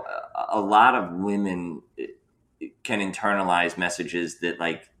 a lot of women can internalize messages that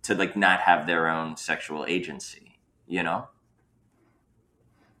like to like not have their own sexual agency, you know?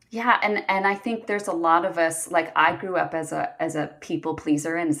 Yeah, and I think there's a lot of us, like I grew up as a people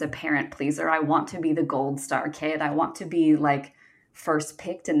pleaser and as a parent pleaser. I want to be the gold star kid. I want to be like first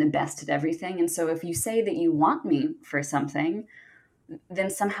picked and the best at everything. And so if you say that you want me for something, then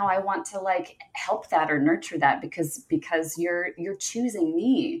somehow I want to like help that or nurture that because you're choosing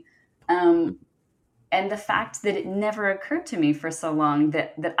me. And the fact that it never occurred to me for so long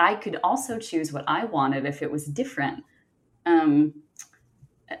that I could also choose what I wanted if it was different.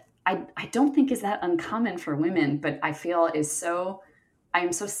 I don't think is that uncommon for women, but I feel I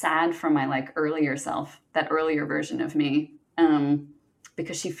am so sad for my like earlier self, that earlier version of me,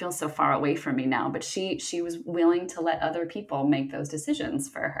 because she feels so far away from me now. But she was willing to let other people make those decisions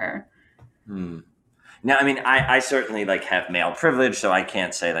for her. Now, I mean, I certainly like have male privilege, so I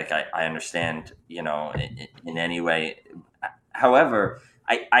can't say like I understand, you know, in any way. However,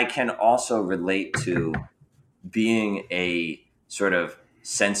 I can also relate to being a sort of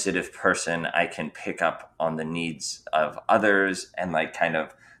sensitive person. I can pick up on the needs of others and like kind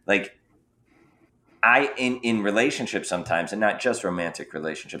of like in relationships sometimes, and not just romantic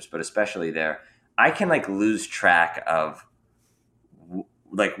relationships, but especially there, I can like lose track of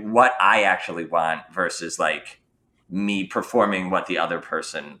like what I actually want versus like me performing what the other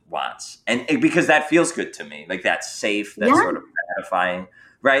person wants. And because that feels good to me, like that's safe, that's sort of gratifying,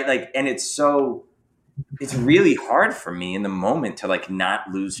 right? Like, and it's really hard for me in the moment to like not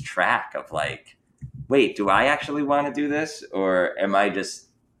lose track of like, wait, do I actually want to do this? Or am I just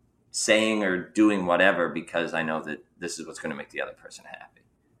saying or doing whatever because I know that this is what's going to make the other person happy?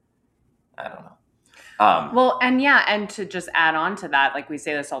 I don't know. Well, and to just add on to that, like we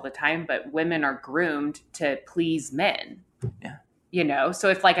say this all the time, but women are groomed to please men. Yeah. You know, so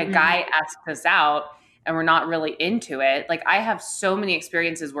if like a guy asks us out and we're not really into it, like I have so many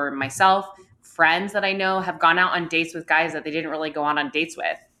experiences where myself, friends that I know have gone out on dates with guys that they didn't really go on dates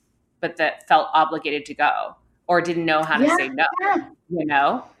with, but that felt obligated to go or didn't know how to say no, you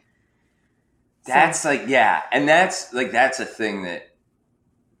know? That's like, yeah. And that's a thing that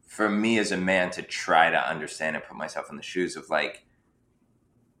for me as a man to try to understand and put myself in the shoes of like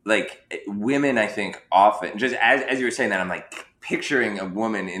women, I think often just as you were saying that, I'm like picturing a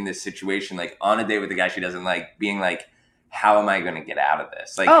woman in this situation, like on a date with a guy she doesn't like, being like, how am I going to get out of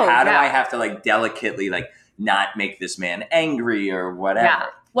this? Like, how do I have to like delicately, like not make this man angry or whatever? Yeah.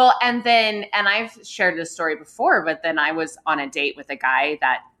 Well, and I've shared this story before, but then I was on a date with a guy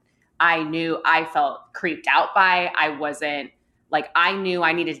that I knew I felt creeped out by. I wasn't like, I knew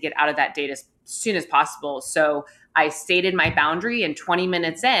I needed to get out of that date as soon as possible. So I stated my boundary, and 20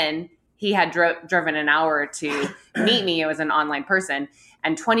 minutes in, he had driven an hour to meet me. It was an online person.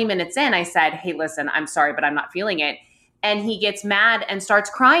 And 20 minutes in, I said, hey, listen, I'm sorry, but I'm not feeling it. And he gets mad and starts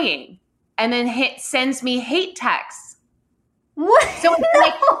crying and then sends me hate texts. What? So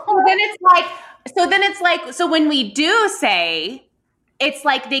it's like, so when we do say, it's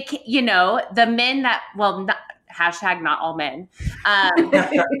like they, you know, the men that, well, hashtag not all men.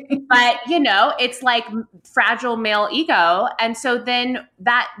 But you know, it's like fragile male ego. And so then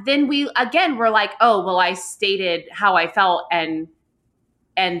we're like, oh, well, I stated how I felt and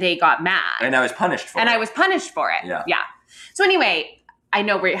they got mad. And I was punished for it. I was punished for it. Yeah. So anyway, I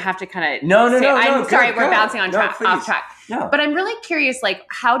know we have to kind of No. I'm sorry, we're bouncing off track. No. But I'm really curious, like,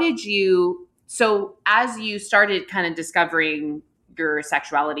 how did you, so as you started kind of discovering your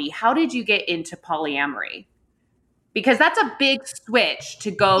sexuality, how did you get into polyamory? Because that's a big switch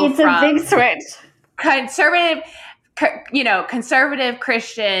to go from. It's a big switch. Conservative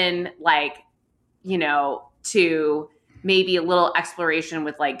Christian, like, you know, to maybe a little exploration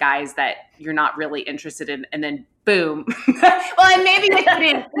with like guys that you're not really interested in, and then boom. Well, and maybe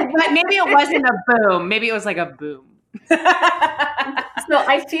it wasn't a boom. Maybe it was like a boom. So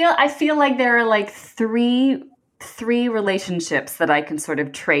I feel like there are like three relationships that I can sort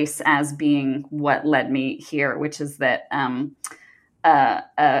of trace as being what led me here, which is that an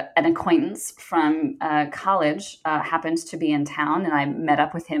acquaintance from college happened to be in town, and I met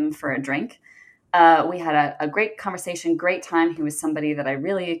up with him for a drink. We had a great conversation, great time. He was somebody that I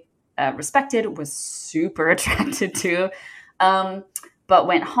really respected, was super attracted to, but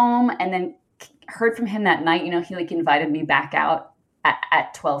went home and then heard from him that night. You know, he like invited me back out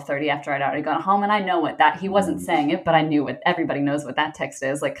at 12:30 after I'd already gone home. And I know what that, he wasn't saying it, but I knew what, everybody knows what that text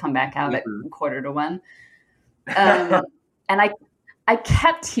is, like come back out at 12:45. And I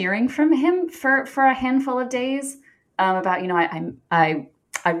kept hearing from him for a handful of days about, you know,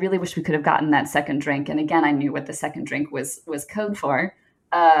 I really wish we could have gotten that second drink. And again, I knew what the second drink was code for.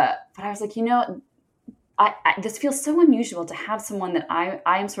 But I was like, you know, this feels so unusual to have someone that I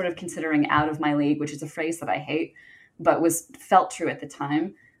am sort of considering out of my league, which is a phrase that I hate, but felt true at the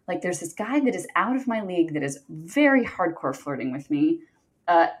time. Like, there's this guy that is out of my league that is very hardcore flirting with me.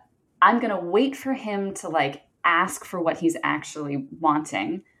 I'm going to wait for him to like ask for what he's actually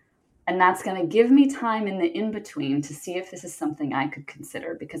wanting. And that's going to give me time in the in-between to see if this is something I could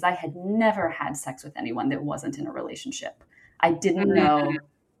consider, because I had never had sex with anyone that wasn't in a relationship. I didn't know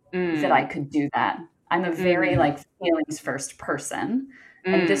that I could do that. I'm a very like feelings first person.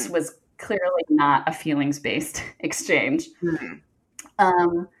 And this was clearly not a feelings based exchange.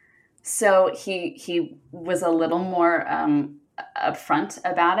 So he was a little more upfront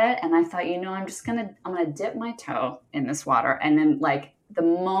about it. And I thought, I'm going to dip my toe in this water. And then like the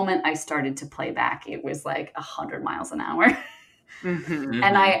moment I started to play back, it was like 100 miles an hour.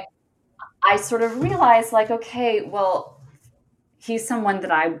 And I sort of realized like, okay, well, he's someone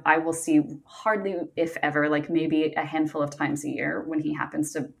that I will see hardly, if ever, like maybe a handful of times a year when he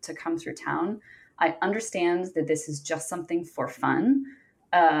happens to come through town. I understand that this is just something for fun,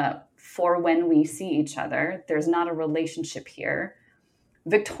 for when we see each other. There's not a relationship here.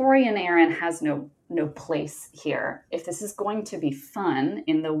 Victorian Aaron has no place here. If this is going to be fun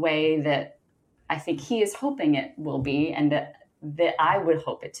in the way that I think he is hoping it will be, and that I would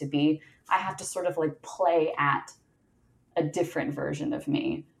hope it to be, I have to sort of like play at a different version of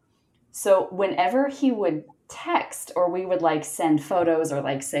me. So whenever he would text, or we would like send photos or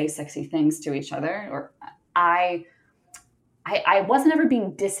like say sexy things to each other, or I wasn't ever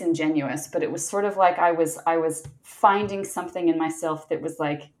being disingenuous, but it was sort of like I was finding something in myself that was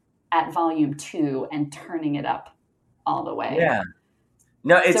like at volume 2 and turning it up all the way. Yeah.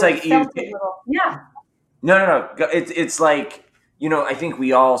 No, it's so like No. It's like, I think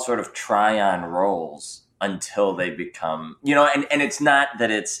we all sort of try on roles until they become, and it's not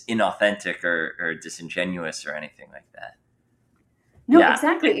that it's inauthentic or disingenuous or anything like that. No, yeah.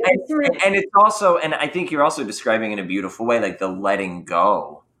 Exactly. And it's also, and I think you're also describing in a beautiful way, like the letting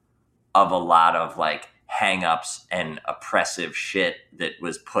go of a lot of like hang-ups and oppressive shit that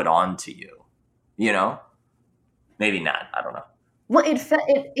was put onto you, Maybe not. I don't know. Well,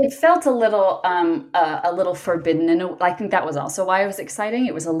 it felt a little forbidden, and I think that was also why it was exciting.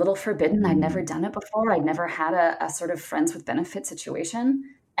 It was a little forbidden. I'd never done it before. I'd never had a sort of friends with benefit situation,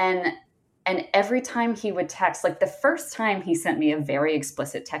 and every time he would text, like the first time he sent me a very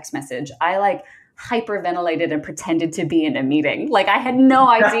explicit text message, I like hyperventilated and pretended to be in a meeting. Like I had no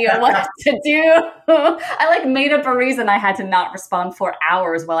idea what to do. I like made up a reason I had to not respond for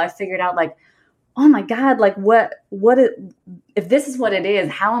hours while I figured out like, oh my God, like if this is what it is,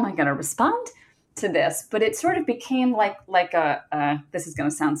 how am I going to respond to this? But it sort of became like this is going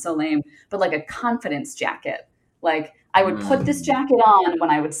to sound so lame, but like a confidence jacket. Like I would put this jacket on when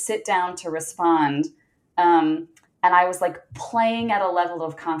I would sit down to respond. And I was like playing at a level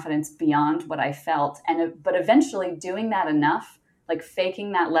of confidence beyond what I felt. But eventually doing that enough, like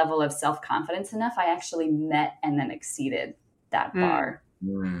faking that level of self-confidence enough, I actually met and then exceeded that bar.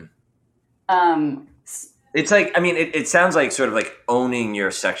 It's like, I mean, it sounds like sort of like owning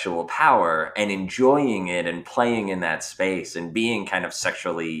your sexual power and enjoying it and playing in that space and being kind of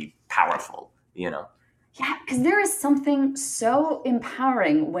sexually powerful, Yeah, because there is something so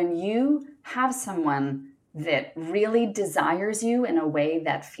empowering when you have someone that really desires you in a way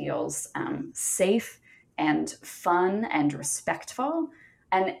that feels safe and fun and respectful.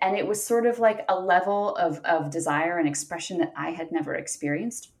 And it was sort of like a level of desire and expression that I had never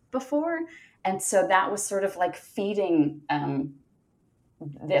experienced before. And so that was sort of like feeding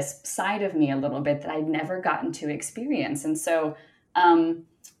this side of me a little bit that I'd never gotten to experience. And so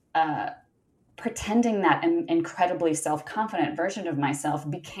pretending that incredibly self-confident version of myself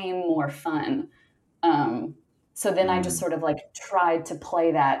became more fun. So then I just sort of like tried to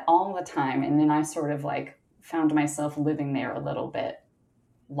play that all the time. And then I sort of like found myself living there a little bit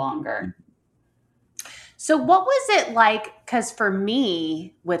longer. So what was it like? Because for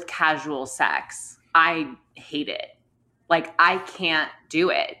me with casual sex, I hate it. Like I can't do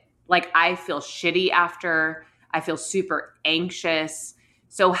it. Like I feel shitty after. I feel super anxious.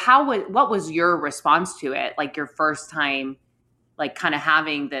 So what was your response to it? Like your first time, like kind of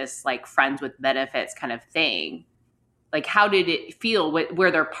having this like friends with benefits kind of thing. Like how did it feel?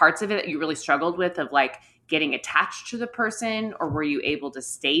 Were there parts of it that you really struggled with of like getting attached to the person, or were you able to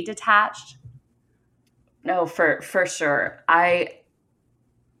stay detached? No, for sure. I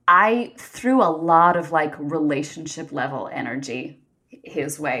threw a lot of like relationship level energy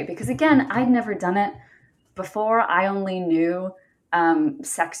his way because again, I'd never done it before. I only knew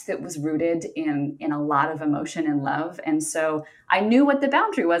sex that was rooted in a lot of emotion and love. And so I knew what the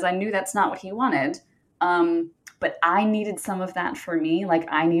boundary was. I knew that's not what he wanted. But I needed some of that for me. Like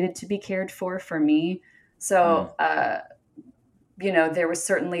I needed to be cared for me. So, there was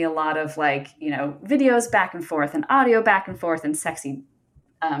certainly a lot of like, videos back and forth and audio back and forth and sexy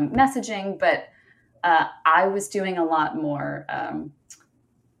messaging. But I was doing a lot more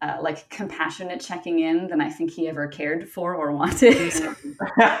like compassionate checking in than I think he ever cared for or wanted.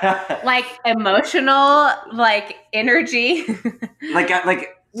 Like emotional, like energy. like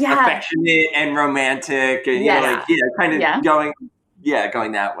affectionate and romantic and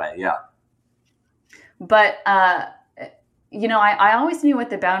going that way. Yeah. But I always knew what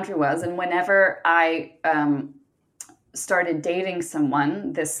the boundary was, and whenever I started dating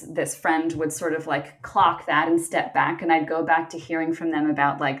someone, this friend would sort of like clock that and step back, and I'd go back to hearing from them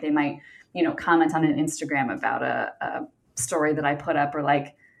about like they might comment on an Instagram about a story that I put up, or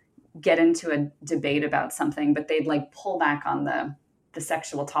like get into a debate about something, but they'd like pull back on the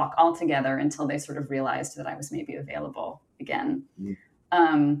sexual talk altogether until they sort of realized that I was maybe available again.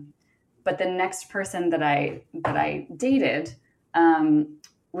 But the next person that I dated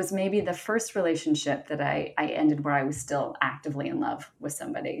was maybe the first relationship that I ended where I was still actively in love with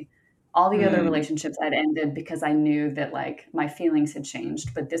somebody. All the other relationships I'd ended because I knew that like my feelings had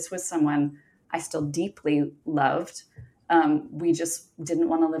changed, but this was someone I still deeply loved. We just didn't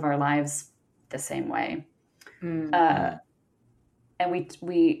want to live our lives the same way. And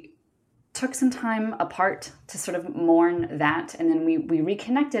we took some time apart to sort of mourn that. And then we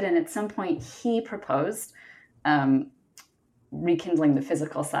reconnected. And at some point he proposed, rekindling the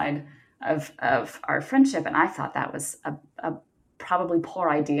physical side of our friendship. And I thought that was a probably poor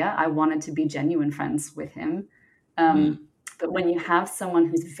idea. I wanted to be genuine friends with him. But when you have someone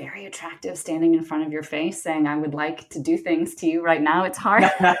who's very attractive standing in front of your face saying, I would like to do things to you right now, it's hard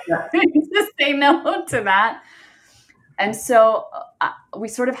to say no to that. And so we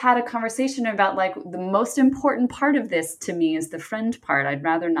sort of had a conversation about like the most important part of this to me is the friend part. I'd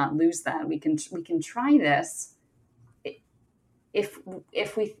rather not lose that. We can try this if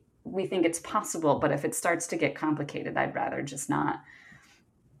we think it's possible, but if it starts to get complicated, I'd rather just not.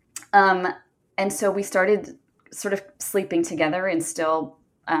 And so we started sort of sleeping together and still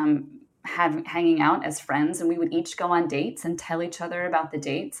hanging out as friends, and we would each go on dates and tell each other about the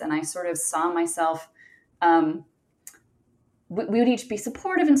dates. And I sort of saw myself, we would each be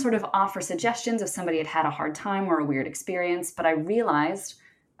supportive and sort of offer suggestions if somebody had had a hard time or a weird experience. But I realized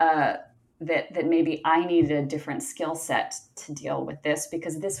that maybe I needed a different skill set to deal with this,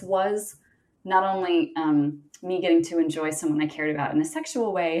 because this was not only me getting to enjoy someone I cared about in a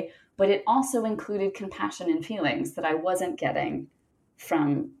sexual way, but it also included compassion and feelings that I wasn't getting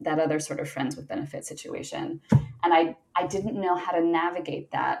from that other sort of friends with benefit situation. And I didn't know how to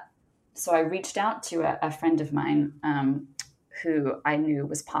navigate that. So I reached out to a friend of mine who I knew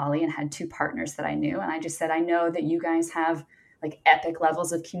was poly and had two partners that I knew. And I just said, I know that you guys have like epic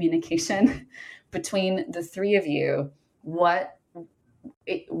levels of communication between the three of you. What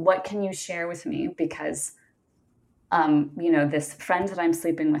can you share with me? Because this friend that I'm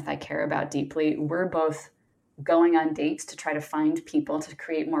sleeping with, I care about deeply. We're both going on dates to try to find people to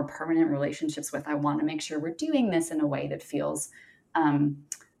create more permanent relationships with. I want to make sure we're doing this in a way that feels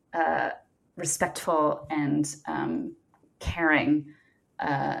respectful and caring.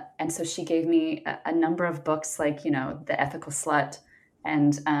 And so she gave me a number of books like, The Ethical Slut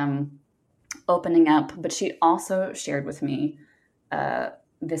and Opening Up. But she also shared with me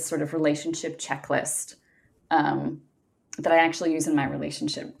this sort of relationship checklist that I actually use in my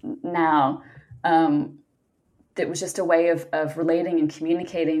relationship now. That was just a way of relating and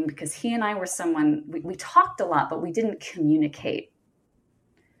communicating, because he and I were someone, we talked a lot, but we didn't communicate.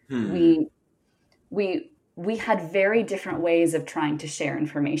 We had very different ways of trying to share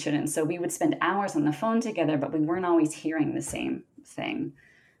information. And so we would spend hours on the phone together, but we weren't always hearing the same thing.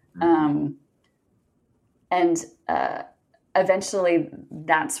 And eventually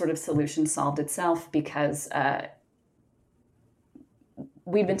that sort of solution solved itself, because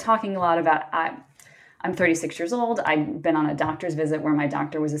we'd been talking a lot about, I'm 36 years old. I'd been on a doctor's visit where my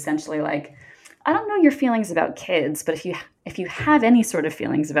doctor was essentially like, I don't know your feelings about kids, but if you have any sort of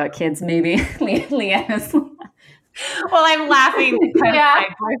feelings about kids, maybe Leanna's. Well, I'm laughing because my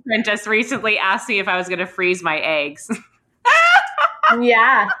boyfriend just recently asked me if I was going to freeze my eggs.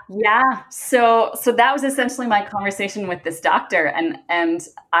 Yeah. So that was essentially my conversation with this doctor, and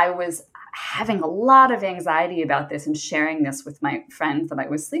I was having a lot of anxiety about this and sharing this with my friend that I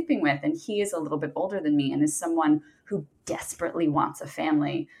was sleeping with. And he is a little bit older than me and is someone who desperately wants a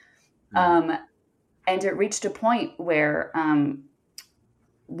family. And it reached a point where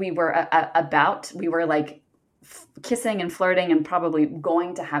we were like kissing and flirting and probably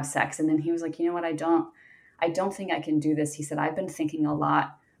going to have sex. And then he was like, you know what? I don't think I can do this. He said, I've been thinking a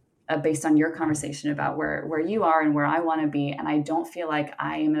lot based on your conversation about where you are and where I want to be. And I don't feel like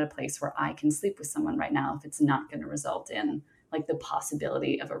I am at a place where I can sleep with someone right now if it's not going to result in like the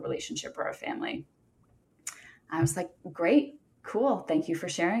possibility of a relationship or a family. I was like, great, cool. Thank you for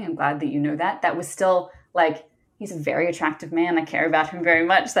sharing. I'm glad that you know that. That was still like, he's a very attractive man. I care about him very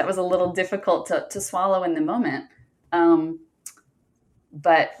much. That was a little difficult to swallow in the moment.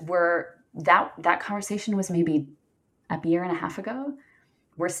 But that conversation was maybe a year and a half ago.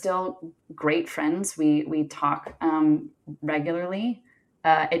 We're still great friends. We talk regularly.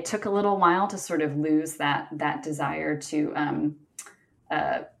 It took a little while to sort of lose that desire to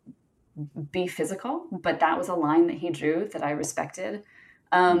be physical, but that was a line that he drew that I respected.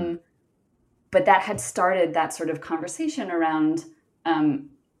 But that had started that sort of conversation around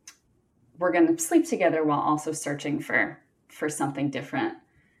we're going to sleep together while also searching for something different.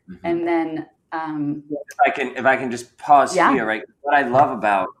 Mm-hmm. And then if I can just pause here, right? What I love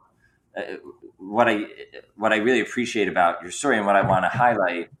about what I really appreciate about your story and what I want to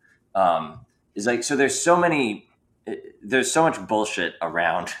highlight is like, so there's so much bullshit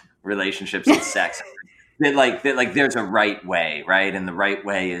around relationships and sex that there's a right way, right? And the right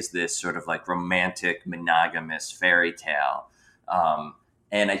way is this sort of like romantic, monogamous fairy tale.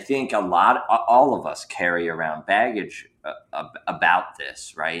 And I think all of us carry around baggage about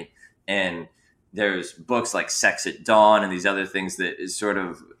this, right? And there's books like Sex at Dawn and these other things that is sort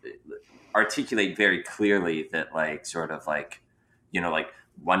of articulate very clearly that like sort of like, you know, like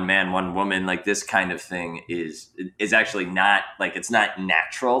one man, one woman, like this kind of thing is actually not like, it's not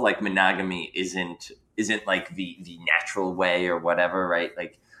natural. Like monogamy isn't like the natural way or whatever, right?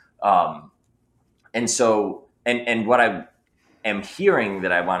 Like, and so, and what I am hearing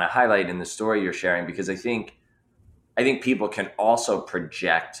that I want to highlight in the story you're sharing, because I think people can also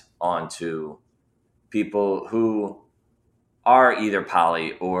project onto people who are either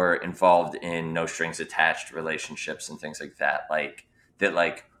poly or involved in no strings attached relationships and things like that. Like that,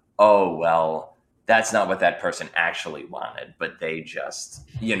 like, oh, well, that's not what that person actually wanted, but they just,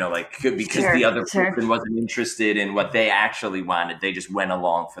 you know, like because the other person wasn't interested in what they actually wanted. They just went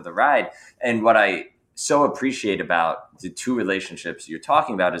along for the ride. And what I so appreciate about the two relationships you're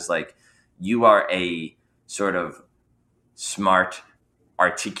talking about is like, you are a sort of smart,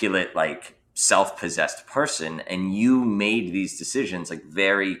 articulate, like self-possessed person, and you made these decisions like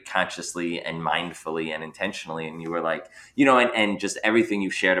very consciously and mindfully and intentionally, and you were like, you know, and just everything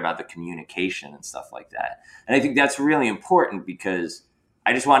you've shared about the communication and stuff like that. And I think that's really important, because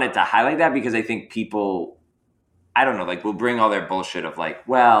I just wanted to highlight that, because I think people, I don't know, like will bring all their bullshit of like,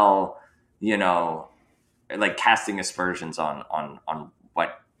 well, you know, like casting aspersions on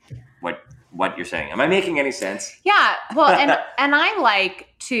what you're saying. Am I making any sense? Yeah. Well, and I like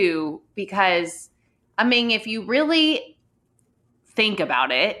too, because I mean, if you really think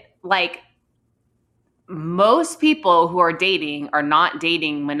about it, like most people who are dating are not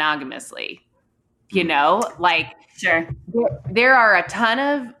dating monogamously, you know, like sure. There are a ton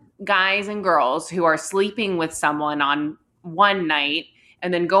of guys and girls who are sleeping with someone on one night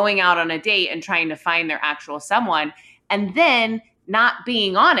and then going out on a date and trying to find their actual someone, and then not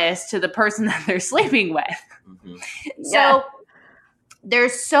being honest to the person that they're sleeping with. Mm-hmm. So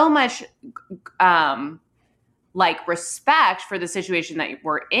there's so much like respect for the situation that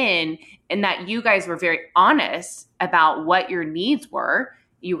we're in, and that you guys were very honest about what your needs were.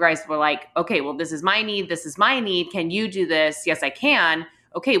 You guys were like, okay, well, this is my need. This is my need. Can you do this? Yes, I can.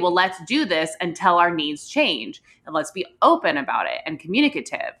 Okay, well, let's do this until our needs change, and let's be open about it and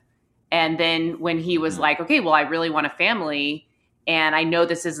communicative. And then when he was like, okay, well, I really want a family, and I know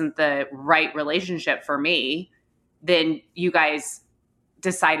this isn't the right relationship for me, then you guys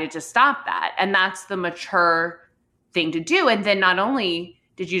decided to stop that. And that's the mature thing to do. And then not only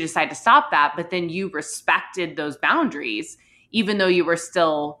did you decide to stop that, but then you respected those boundaries, even though you were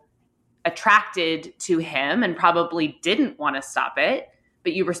still attracted to him and probably didn't want to stop it,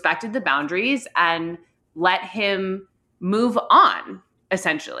 but you respected the boundaries and let him move on,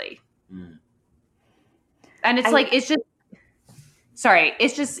 essentially. Mm. And it's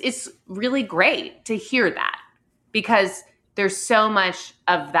it's really great to hear that, because there's so much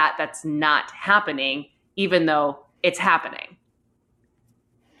of that that's not happening, even though it's happening.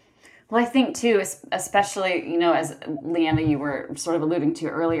 Well, I think too, especially, you know, as Leanna, you were sort of alluding to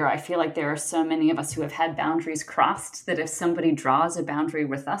earlier, I feel like there are so many of us who have had boundaries crossed that if somebody draws a boundary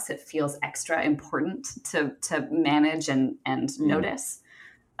with us, it feels extra important to manage and notice.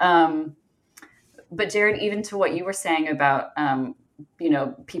 But Jared, even to what you were saying about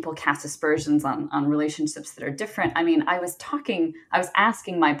people cast aspersions on relationships that are different. I mean, I was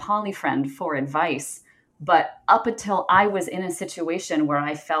asking my poly friend for advice, but up until I was in a situation where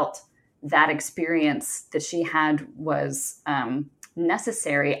I felt that experience that she had was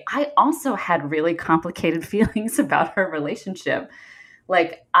necessary, I also had really complicated feelings about her relationship.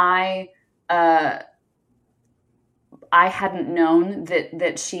 Like I hadn't known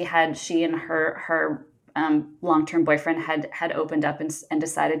that she and her long-term boyfriend had opened up and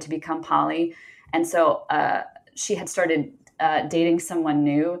decided to become poly. And so she had started dating someone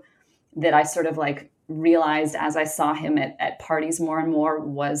new that I sort of like realized as I saw him at parties more and more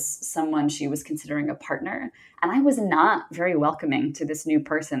was someone she was considering a partner. And I was not very welcoming to this new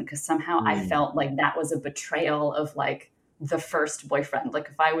person because somehow I felt like that was a betrayal of like the first boyfriend. Like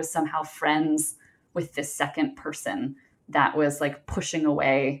if I was somehow friends with this second person that was like pushing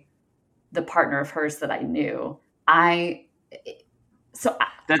away the partner of hers that I knew.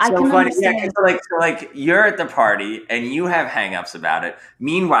 That's so funny. Yeah, so like you're at the party and you have hangups about it.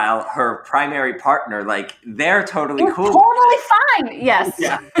 Meanwhile, her primary partner, like they're totally cool. Totally fine. Yes.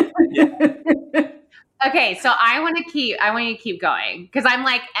 Yeah. Okay, so I want you to keep going because I'm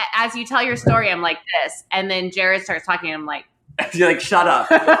like, as you tell your story, I'm like this, and then Jared starts talking, and I'm like, you're like, shut up.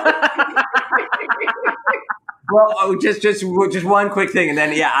 Well, just one quick thing, and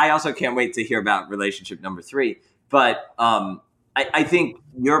then I also can't wait to hear about relationship number 3. But I think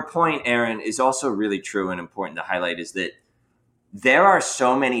your point, Erin, is also really true and important to highlight. Is that there are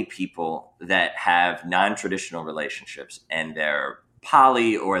so many people that have non-traditional relationships, and they're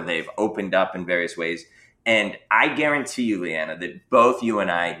poly or they've opened up in various ways. And I guarantee you, Leanna, that both you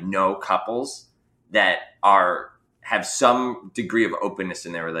and I know couples that have some degree of openness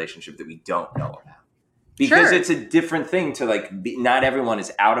in their relationship that we don't know about. Because it's a different thing to like, not everyone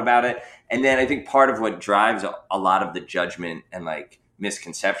is out about it. And then I think part of what drives a lot of the judgment and like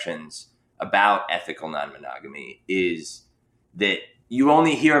misconceptions about ethical non-monogamy is that you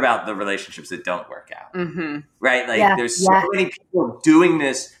only hear about the relationships that don't work out, right? Like there's so many people doing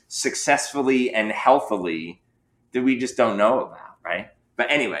this successfully and healthily that we just don't know about, right?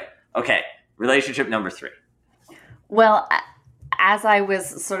 But anyway, okay, relationship number 3. Well, as I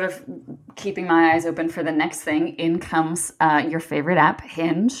was sort of keeping my eyes open for the next thing, in comes your favorite app,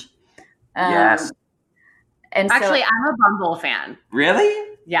 Hinge. Yes. And actually, I'm a Bumble fan. Really?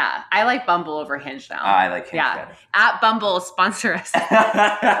 Yeah, I like Bumble over Hinge now. Oh, I like Hinge better. At Bumble, sponsor us.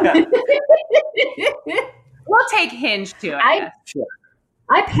 We'll take Hinge too, I guess. Sure.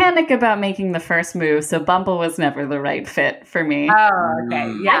 I panic about making the first move, so Bumble was never the right fit for me. Oh,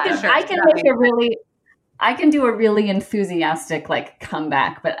 okay. Yeah, I can do a really enthusiastic like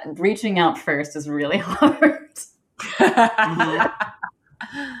comeback, but reaching out first is really hard.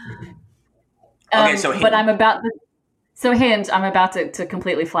 Okay, so but I'm about to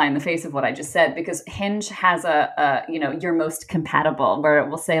completely fly in the face of what I just said, because Hinge has a your most compatible, where it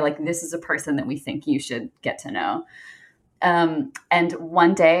will say like, this is a person that we think you should get to know. And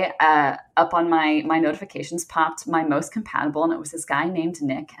one day, up on my notifications popped my most compatible, and it was this guy named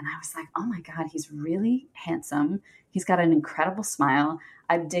Nick. And I was like, oh my God, he's really handsome. He's got an incredible smile.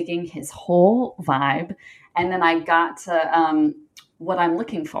 I'm digging his whole vibe. And then I got to what I'm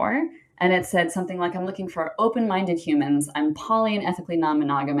looking for. And it said something like, I'm looking for open-minded humans. I'm poly and ethically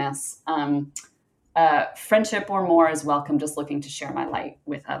non-monogamous. Friendship or more is welcome. Just looking to share my light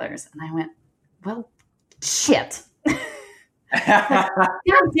with others. And I went, well, shit. God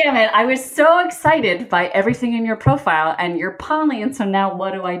damn it. I was so excited by everything in your profile, and you're poly. And so now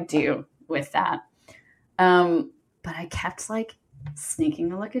what do I do with that? But I kept like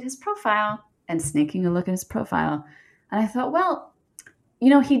sneaking a look at his profile. And I thought, well,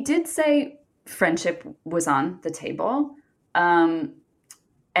 he did say friendship was on the table. And,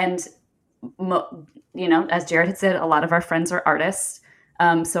 as Jared had said, a lot of our friends are artists.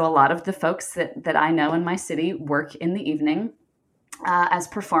 So a lot of the folks that I know in my city work in the evening as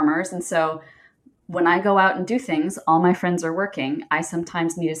performers. And so when I go out and do things, all my friends are working. I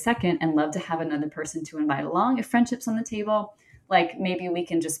sometimes need a second and love to have another person to invite along. If friendship's on the table, like maybe we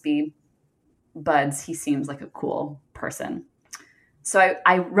can just be buds. He seems like a cool person. So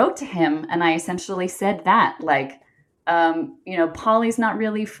I wrote to him and I essentially said that, like, poly's not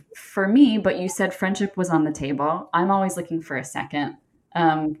really for me, but you said friendship was on the table. I'm always looking for a second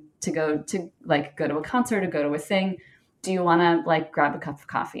to go to a concert or go to a thing. Do you want to like grab a cup of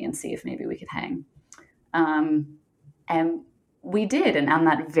coffee and see if maybe we could hang? And we did. And on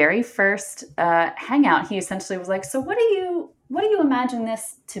that very first hangout, he essentially was like, so what do you imagine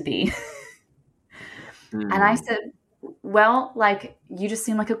this to be? And I said, well, like, you just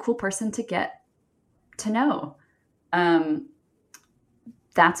seem like a cool person to get to know.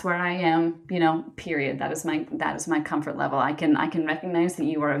 that's where I am, period. That is my comfort level. I can recognize that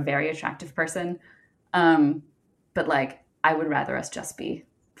you are a very attractive person. But like, I would rather us just be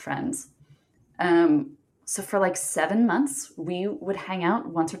friends. So for like 7 months, we would hang out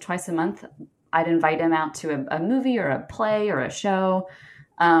once or twice a month. I'd invite him out to a movie or a play or a show.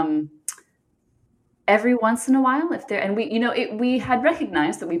 Every once in a while, we had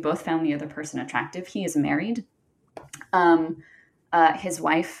recognized that we both found the other person attractive. He is married. His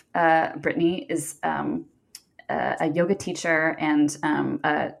wife, Brittany, is a yoga teacher and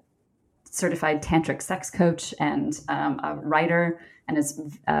a certified tantric sex coach and a writer, and is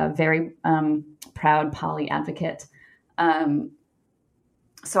a very proud poly advocate.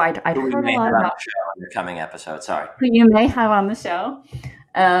 So I'd heard a lot about the show on the coming episode. Sorry, who you may have on the show.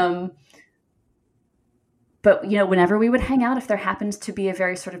 But whenever we would hang out, if there happens to be a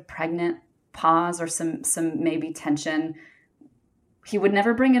very sort of pregnant pause or some maybe tension, he would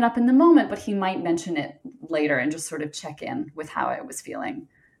never bring it up in the moment, but he might mention it later and just sort of check in with how I was feeling.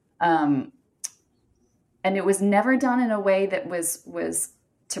 And it was never done in a way that was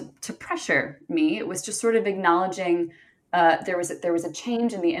to pressure me. It was just sort of acknowledging there was a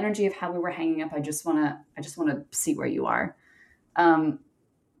change in the energy of how we were hanging up. I just want to see where you are.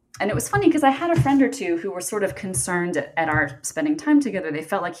 And it was funny because I had a friend or two who were sort of concerned at our spending time together. They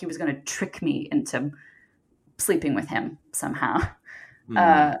felt like he was going to trick me into sleeping with him somehow.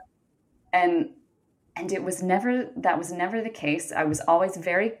 Mm. And that was never the case. I was always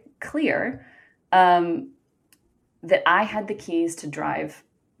very clear that I had the keys to drive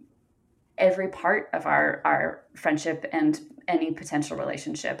every part of our friendship and any potential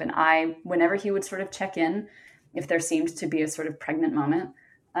relationship. And whenever he would sort of check in, if there seemed to be a sort of pregnant moment,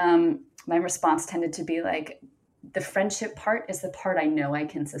 my response tended to be like, the friendship part is the part I know I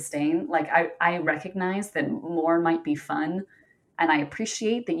can sustain. Like I recognize that more might be fun, and I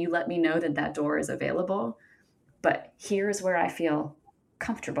appreciate that you let me know that door is available, but here's where I feel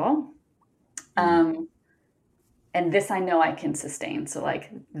comfortable. And this I know I can sustain. So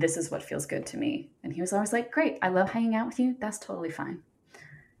like, this is what feels good to me. And he was always like, great, I love hanging out with you. That's totally fine.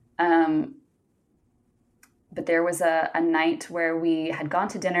 But there was a night where we had gone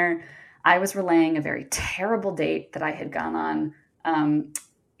to dinner. I was relaying a very terrible date that I had gone on.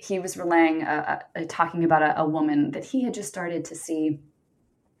 He was relaying, talking about a woman that he had just started to see.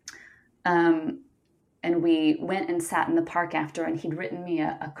 And we went and sat in the park after, and he'd written me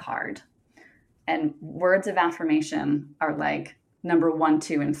a card. And words of affirmation are like number 1,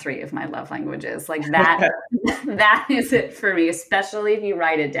 2, and 3 of my love languages. Like that, that is it for me, especially if you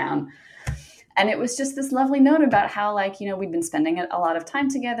write it down. And it was just this lovely note about how, like, we'd been spending a lot of time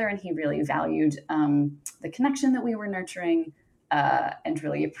together, and he really valued the connection that we were nurturing and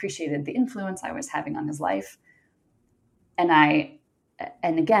really appreciated the influence I was having on his life. And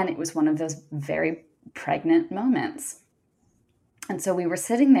again, it was one of those very pregnant moments. And so we were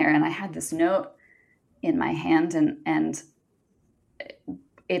sitting there, and I had this note in my hand, and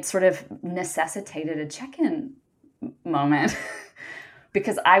it sort of necessitated a check-in moment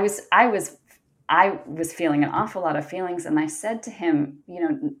because I was feeling an awful lot of feelings. And I said to him,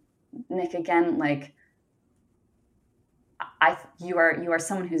 Nick, again, like, you are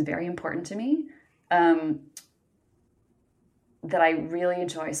someone who's very important to me, that I really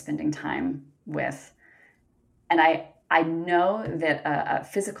enjoy spending time with. And I know that a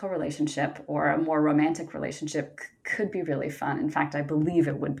physical relationship or a more romantic relationship could be really fun. In fact, I believe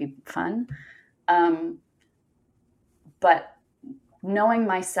it would be fun. But knowing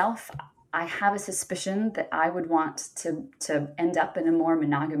myself, I have a suspicion that I would want to end up in a more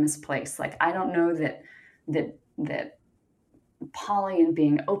monogamous place. Like, I don't know that poly and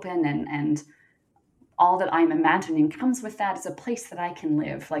being open and all that I'm imagining comes with that is a place that I can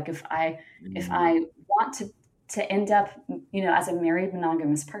live. Like, if I want to end up, as a married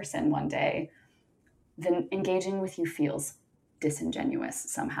monogamous person one day, then engaging with you feels disingenuous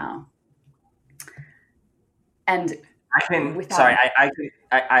somehow. And I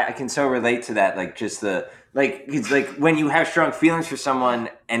can so relate to that. Like, just it's like when you have strong feelings for someone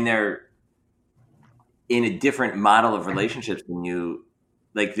and they're in a different model of relationships than you,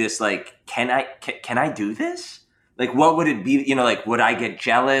 like this, like, can I do this? Like, what would it be? Like, would I get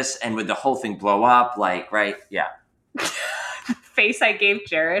jealous and would the whole thing blow up? Like, right? Yeah. Face I gave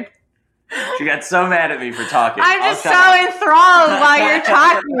Jared. She got so mad at me for talking. I'm just so enthralled while you're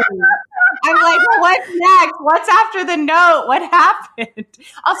talking. I'm like, what's next? What's after the note? What happened?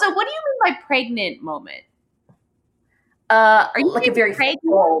 Also, what do you mean by pregnant moment? Are you like a very pregnant?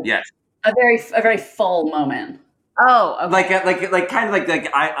 Full, yes. A very full moment. Oh, okay. like kind of like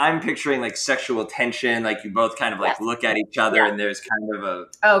I'm picturing like sexual tension, like you both kind of like look at each other and there's kind of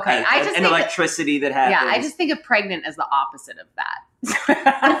an electricity that happens. Yeah, I just think of pregnant as the opposite of that.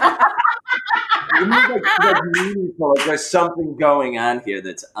 Like meaningful. Like there's something going on here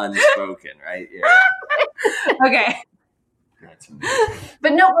that's unspoken, right? Yeah. Okay. That's amazing.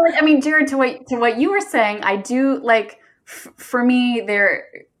 But no, I mean, Jared, to what you were saying, I do like. For me,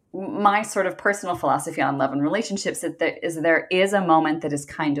 my sort of personal philosophy on love and relationships is there is a moment that is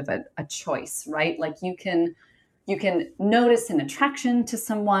kind of a choice, right? Like you can notice an attraction to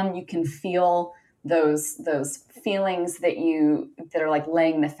someone, you can feel those feelings that are like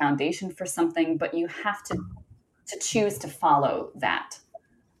laying the foundation for something, but you have to choose to follow that.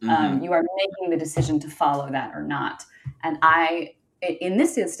 Mm-hmm. You are making the decision to follow that or not. And in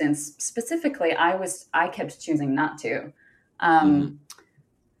this instance specifically, I kept choosing not to.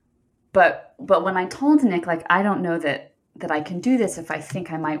 But when I told Nick, like, I don't know that I can do this if I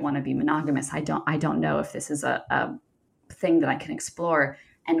think I might want to be monogamous. I don't know if this is a thing that I can explore.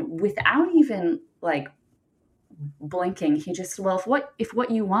 And without even like blinking, he just, well, if what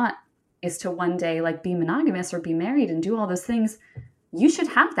you want is to one day like be monogamous or be married and do all those things, you should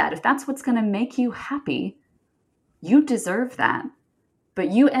have that. If that's what's going to make you happy, you deserve that. But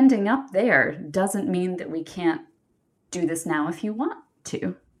you ending up there doesn't mean that we can't do this now if you want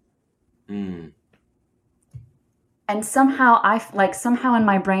to. Mm. And somehow in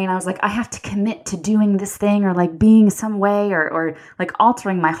my brain, I was like, I have to commit to doing this thing or like being some way or like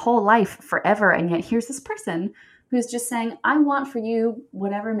altering my whole life forever. And yet here's this person who's just saying, I want for you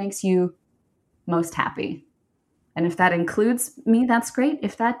whatever makes you most happy. And if that includes me, that's great.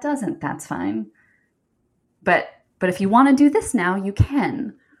 If that doesn't, that's fine. But if you want to do this now, you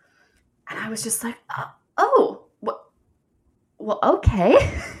can. And I was just like, well, okay.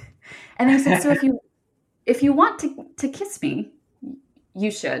 And he said, so if you want to kiss me,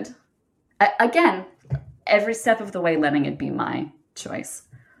 you should. Again, every step of the way, letting it be my choice.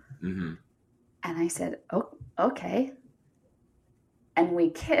 Mm-hmm. And I said, oh, okay. And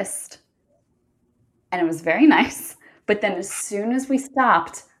we kissed. And it was very nice. But then as soon as we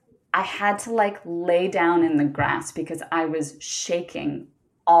stopped, I had to like lay down in the grass because I was shaking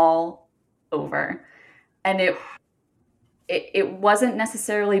all over. And it wasn't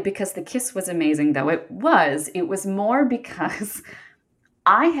necessarily because the kiss was amazing, though. It was more because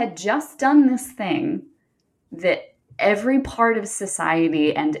I had just done this thing that every part of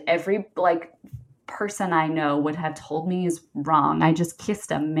society and every like person I know would have told me is wrong. I just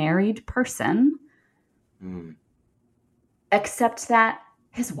kissed a married person. Mm. Except that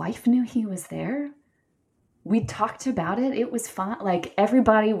his wife knew he was there. We talked about it. It was fine. Like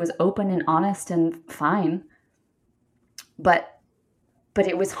everybody was open and honest and fine. But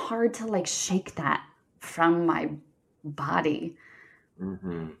it was hard to like shake that from my body.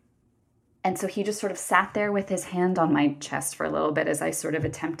 Mm-hmm. And so he just sort of sat there with his hand on my chest for a little bit as I sort of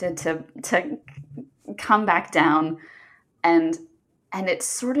attempted to come back down. And it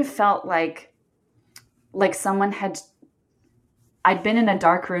sort of felt like someone I'd been in a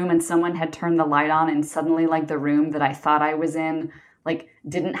dark room and someone had turned the light on, and suddenly like the room that I thought I was in like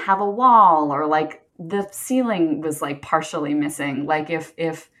didn't have a wall, or like the ceiling was like partially missing. Like if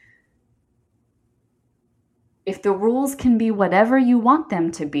the rules can be whatever you want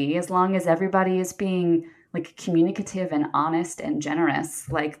them to be, as long as everybody is being like communicative and honest and generous,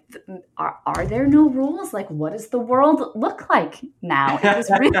 like are there no rules? Like what does the world look like now? It was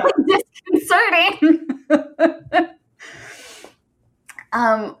really disconcerting.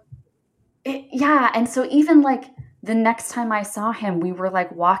 And so even like the next time I saw him, we were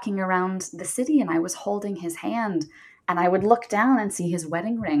like walking around the city and I was holding his hand and I would look down and see his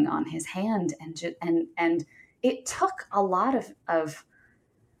wedding ring on his hand. And it took a lot of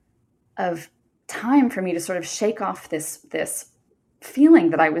time for me to sort of shake off this feeling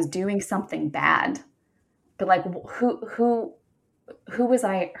that I was doing something bad. But like, who was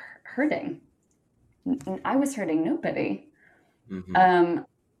I hurting? I was hurting nobody. Mm-hmm.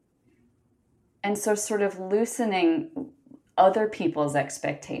 And so sort of loosening other people's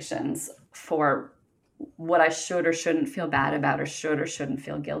expectations for what I should or shouldn't feel bad about, or should or shouldn't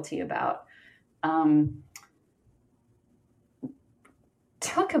feel guilty about,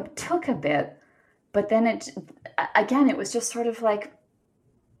 took a bit. But then it was just sort of like,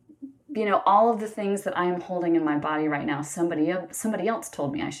 you know, all of the things that I am holding in my body right now, somebody else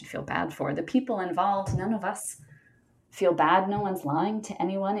told me I should feel bad for. The people involved, none of us feel bad. No one's lying to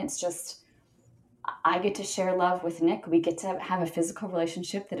anyone. It's just, I get to share love with Nick. We get to have a physical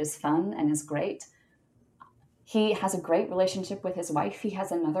relationship that is fun and is great. He has a great relationship with his wife. He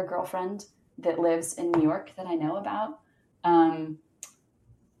has another girlfriend that lives in New York that I know about.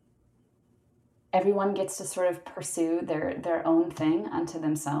 Everyone gets to sort of pursue their own thing unto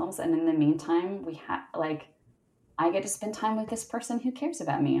themselves. And in the meantime, we have I get to spend time with this person who cares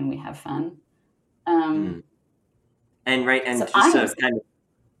about me and we have fun. And So just to kind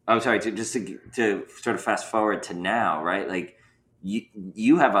of, to sort of fast forward to now, right? Like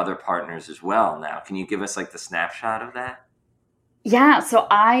you have other partners as well now. Can you give us like the snapshot of that? Yeah. So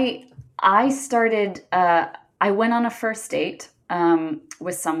I started, I went on a first date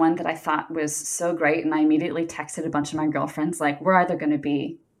with someone that I thought was so great. And I immediately texted a bunch of my girlfriends, like, we're either going to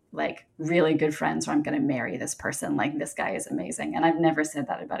be like really good friends or I'm going to marry this person. Like, this guy is amazing. And I've never said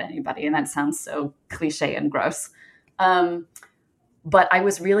that about anybody. And that sounds so cliche and gross. But I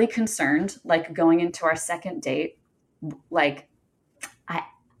was really concerned, like going into our second date, like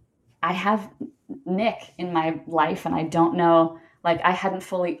I have Nick in my life and I don't know, like I hadn't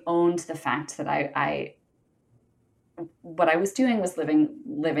fully owned the fact that what I was doing was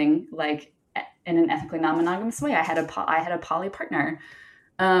living like in an ethically non-monogamous way. I had a poly partner.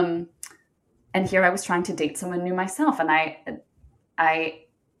 And here I was trying to date someone new myself. And I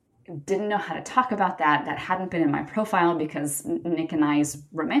didn't know how to talk about that. That hadn't been in my profile because Nick and I's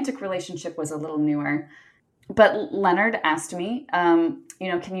romantic relationship was a little newer. But Leonard asked me, can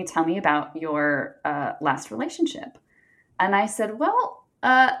you tell me about your last relationship? And I said, well,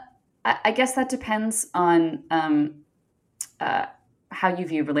 I guess that depends on how you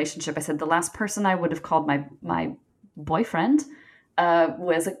view relationship. I said, the last person I would have called my boyfriend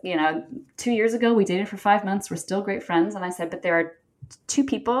was, 2 years ago. We dated for 5 months. We're still great friends. And I said, but there are two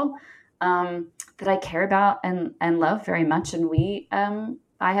people that I care about and love very much. And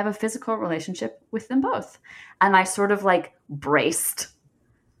I have a physical relationship with them both. And I sort of like braced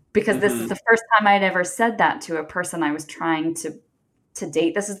because this is the first time I'd ever said that to a person I was trying to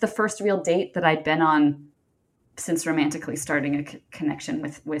date. This is the first real date that I'd been on since romantically starting a connection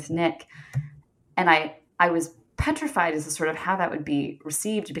with Nick. And I was petrified as to sort of how that would be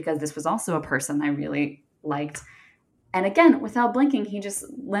received because this was also a person I really liked. And again, without blinking,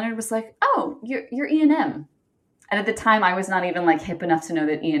 Leonard was like, oh, you're E&M. And at the time, I was not even like hip enough to know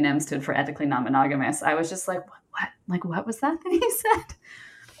that E&M stood for ethically non-monogamous. I was just like, what? Like, what was that he said?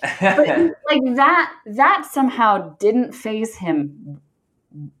 But like that somehow didn't faze him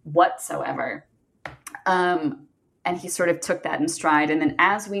whatsoever. And he sort of took that in stride. And then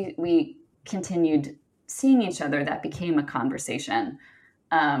as we continued seeing each other, that became a conversation,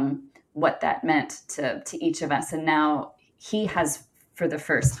 what that meant to each of us. And now he has, for the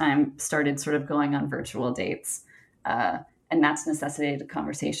first time, started sort of going on virtual dates. And that's necessitated a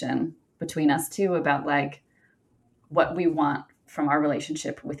conversation between us too about like what we want from our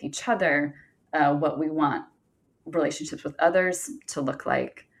relationship with each other, what we want relationships with others to look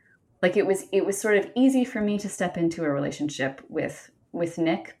like. Like it was sort of easy for me to step into a relationship with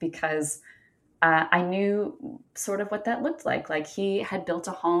Nick because I knew sort of what that looked like. Like he had built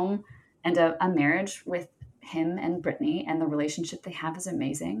a home and a marriage with him and Brittany, and the relationship they have is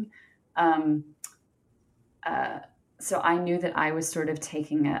amazing. So I knew that I was sort of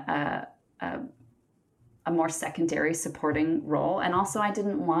taking a more secondary supporting role. And also I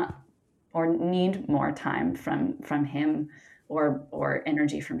didn't want or need more time from him or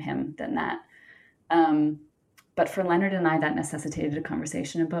energy from him than that. But for Leonard and I, that necessitated a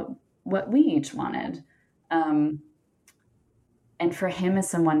conversation about what we each wanted. And for him, as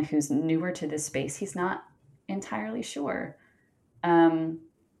someone who's newer to this space, he's not entirely sure. And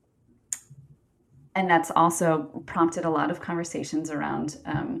that's also prompted a lot of conversations around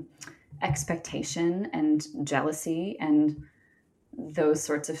expectation and jealousy and those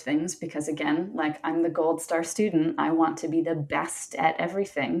sorts of things. Because again, like I'm the gold star student, I want to be the best at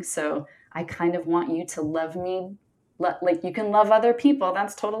everything. So I kind of want you to love me. Like you can love other people,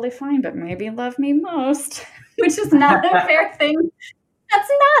 that's totally fine, but maybe love me most, which is not a fair thing.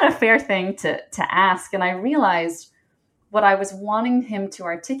 That's not a fair thing to ask. And I realized what I was wanting him to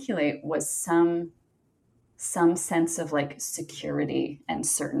articulate was some sense of like security and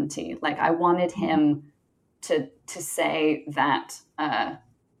certainty. Like I wanted him to say that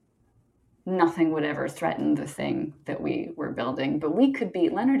nothing would ever threaten the thing that we were building, but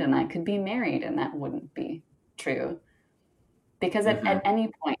Leonard and I could be married, and that wouldn't be true. Because at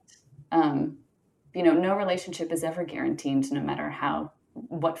any point, no relationship is ever guaranteed, no matter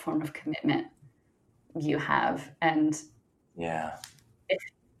what form of commitment you have. And yeah,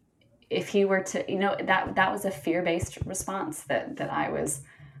 if he were to, that was a fear-based response that I was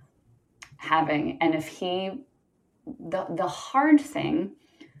having. And if the hard thing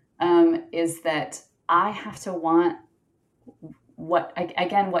is that I have to want what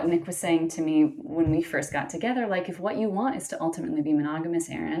Nick was saying to me when we first got together, like, if what you want is to ultimately be monogamous,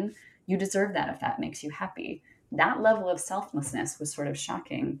 Aaron, you deserve that if that makes you happy. That level of selflessness was sort of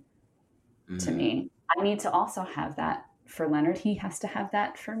shocking to me. I need to also have that for Leonard. He has to have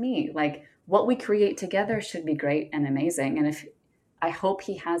that for me. Like, what we create together should be great and amazing. And I hope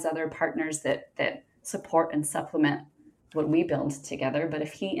he has other partners that support and supplement what we build together. But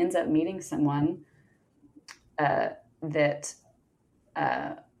if he ends up meeting someone that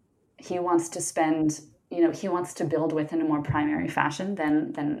he wants to spend, he wants to build with in a more primary fashion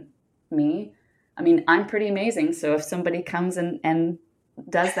than me. I mean, I'm pretty amazing. So if somebody comes and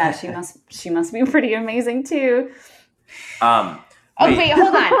does that, she must be pretty amazing too. Okay,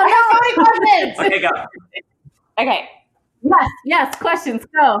 hold on. I have so many questions. Okay, go. Okay. Yes, questions,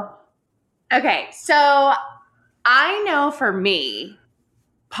 go. Okay, so I know for me,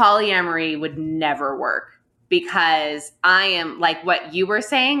 polyamory would never work because I am like what you were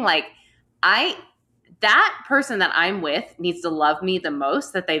saying, like that person that I'm with needs to love me the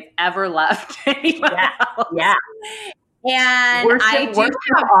most that they've ever loved anyone else. Yeah. And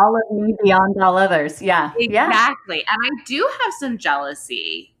worship all of me beyond all others. Yeah. Exactly. And I do have some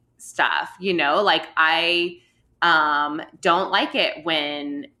jealousy stuff, like I don't like it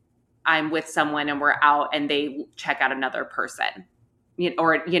when I'm with someone and we're out and they check out another person. And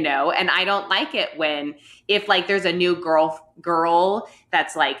I don't like it if like there's a new girl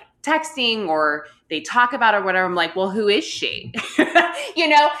that's like texting or they talk about or whatever. I'm like, well, who is she?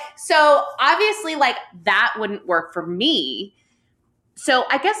 So obviously like that wouldn't work for me. So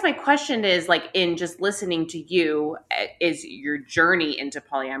I guess my question is like, in just listening to you, is your journey into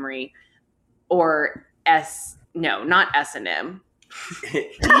polyamory or not S&M,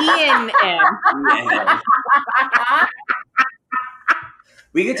 E&M.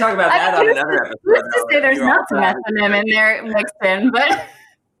 We could talk about that on another episode. Who's to say there's not some S&M in there mixed in, but...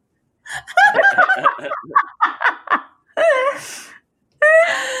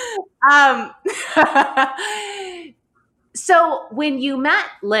 So when you met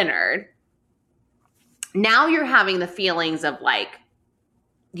Leonard, now you're having the feelings of like,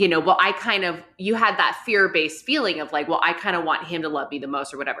 you had that fear-based feeling of like, well, I kind of want him to love me the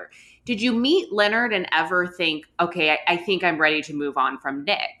most or whatever. Did you meet Leonard and ever think, okay, I think I'm ready to move on from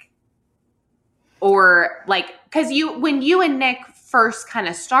Nick? Or like, because when you and Nick first kind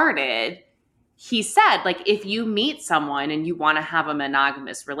of started, he said, like, if you meet someone and you want to have a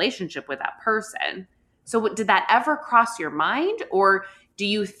monogamous relationship with that person. So did that ever cross your mind? Or do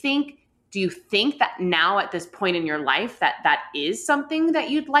you think that now at this point in your life that is something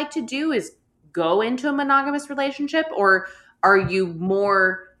that you'd like to do, is go into a monogamous relationship? Or are you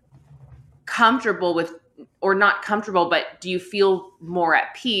more comfortable with, or not comfortable, but do you feel more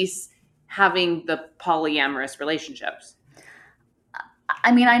at peace having the polyamorous relationships?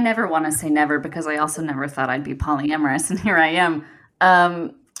 I mean, I never want to say never because I also never thought I'd be polyamorous, and here I am.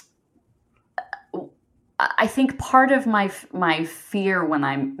 I think part of my fear when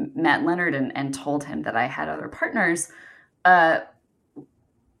I met Leonard and told him that I had other partners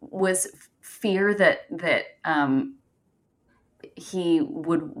was fear that he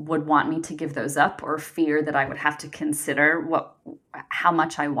would want me to give those up, or fear that I would have to consider how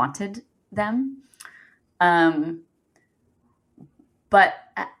much I wanted them. But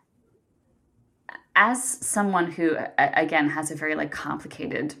as someone who, again, has a very like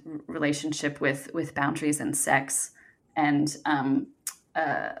complicated relationship with boundaries and sex, and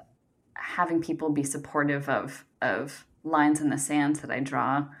having people be supportive of lines in the sand that I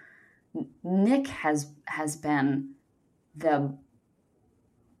draw, Nick has been the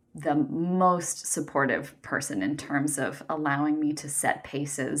most supportive person in terms of allowing me to set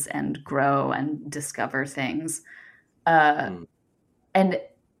paces and grow and discover things.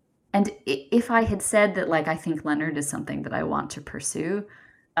 And if I had said that, like, I think Leonard is something that I want to pursue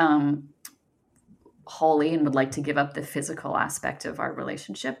wholly and would like to give up the physical aspect of our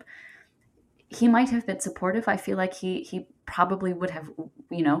relationship, he might have been supportive. I feel like he probably would have,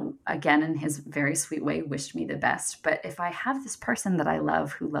 again, in his very sweet way, wished me the best. But if I have this person that I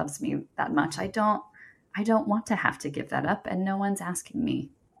love who loves me that much, I don't want to have to give that up, and no one's asking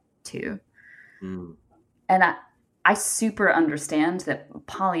me to. And I super understand that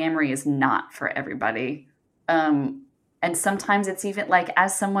polyamory is not for everybody. And sometimes it's even like,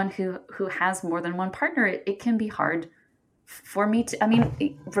 as someone who has more than one partner, it can be hard for me to,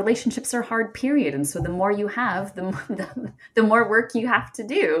 relationships are hard, period. And so the more you have, the more work you have to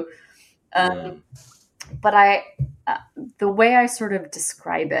do. But the way I sort of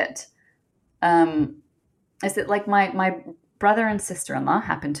describe it is that, like, my brother and sister-in-law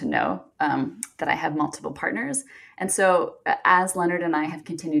happen to know that I have multiple partners. And so as Leonard and I have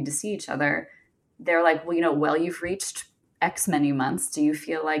continued to see each other, they're like, well, you've reached X many months. Do you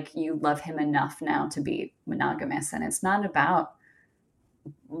feel like you love him enough now to be monogamous? And it's not about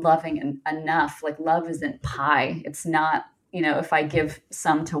loving enough. Like, love isn't pie. It's not, if I give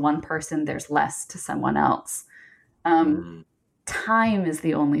some to one person, there's less to someone else. Time is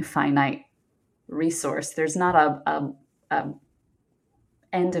the only finite resource. There's not a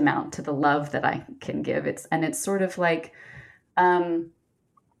end amount to the love that I can give. It's sort of like,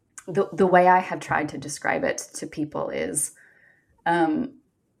 the way I have tried to describe it to people is,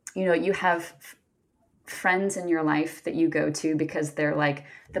 you have friends in your life that you go to because they're like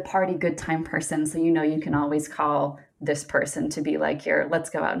the party good time person. So, you can always call this person to be like your let's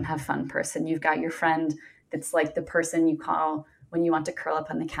go out and have fun person. You've got your friend that's like the person you call when you want to curl up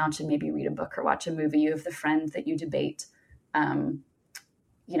on the couch and maybe read a book or watch a movie. You have the friend that you debate,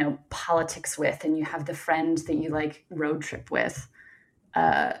 politics with, and you have the friend that you like road trip with.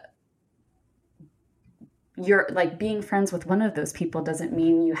 You're like, being friends with one of those people doesn't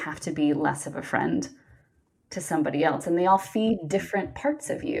mean you have to be less of a friend to somebody else, and they all feed different parts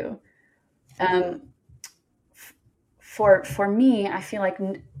of you. For me, I feel like,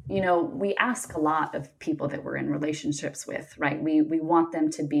 we ask a lot of people that we're in relationships with, right? We want them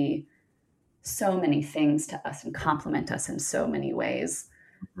to be so many things to us and complement us in so many ways.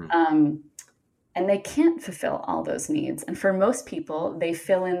 And they can't fulfill all those needs. And for most people, they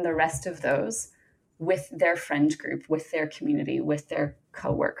fill in the rest of those with their friend group, with their community, with their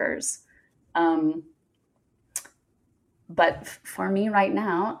coworkers. But for me right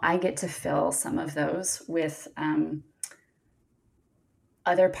now, I get to fill some of those with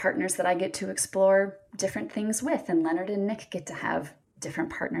other partners that I get to explore different things with. And Leonard and Nick get to have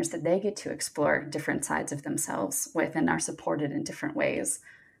different partners that they get to explore different sides of themselves with and are supported in different ways.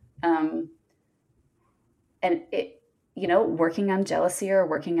 And it, working on jealousy or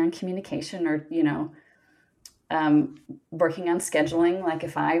working on communication or, working on scheduling. Like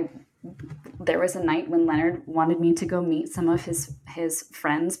there was a night when Leonard wanted me to go meet some of his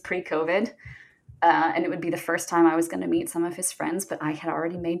friends pre-COVID. And it would be the first time I was going to meet some of his friends, but I had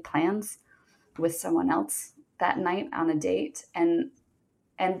already made plans with someone else that night on a date. And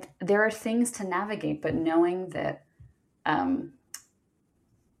there are things to navigate, but knowing that,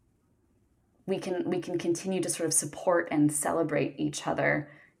 we can continue to sort of support and celebrate each other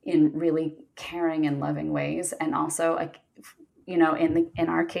in really caring and loving ways. And also, in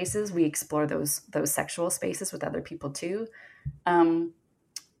our cases, we explore those sexual spaces with other people too.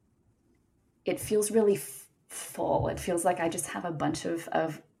 It feels really full. It feels like I just have a bunch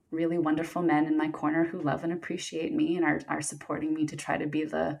of really wonderful men in my corner who love and appreciate me and are supporting me to try to be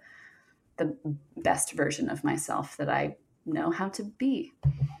the best version of myself that I know how to be.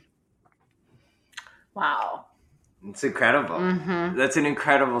 Wow. It's incredible. Mm-hmm. That's an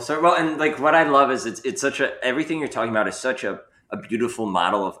incredible story. Well, and like what I love is it's such everything you're talking about is such a beautiful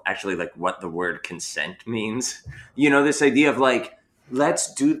model of actually like what the word consent means. This idea of like,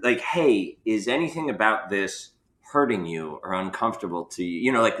 let's do like, hey, is anything about this hurting you or uncomfortable to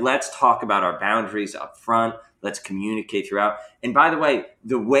you? Like, let's talk about our boundaries up front. Let's communicate throughout. And by the way,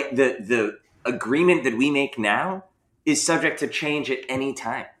 the agreement that we make now is subject to change at any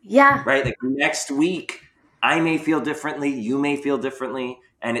time. Yeah. Right? Like next week, I may feel differently. You may feel differently.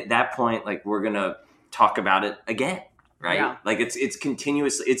 And at that point, like we're going to talk about it again. Right? Yeah. Like it's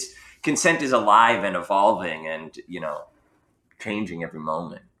continuously, consent is alive and evolving and, changing every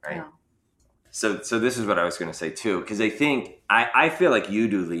moment. Right? Yeah. So this is what I was going to say too. Cause I think I feel like you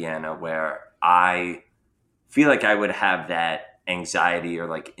do, Leanna, where I feel like I would have that anxiety or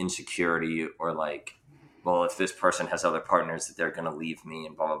like insecurity or like, well, if this person has other partners that they're going to leave me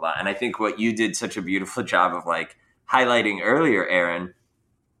and blah, blah, blah. And I think what you did such a beautiful job of like highlighting earlier, Erin,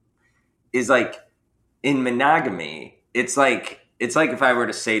 is like in monogamy, it's like if I were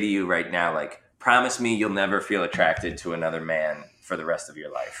to say to you right now, like, promise me you'll never feel attracted to another man for the rest of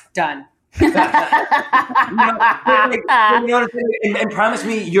your life. Done. And promise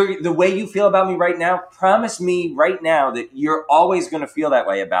me the way you feel about me right now, promise me right now that you're always going to feel that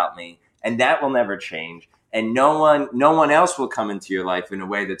way about me. And that will never change. And no one else will come into your life in a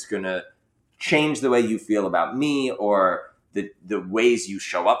way that's going to change the way you feel about me or the ways you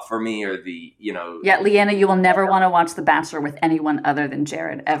show up for me or Yeah, Leanna, you will never want to watch The Bachelor with anyone other than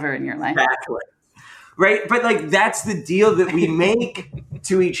Jared ever in your life. Exactly. Right? But like, that's the deal that we make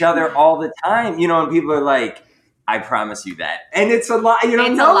to each other all the time, and people are like, I promise you that. And it's a lie.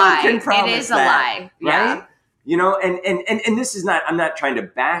 It's no a lie. One can promise it is that, a lie. Yeah. Right? And this is not, I'm not trying to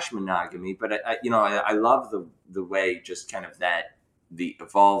bash monogamy, but I love the way just kind of that, the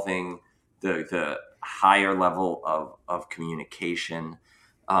evolving, the higher level of communication.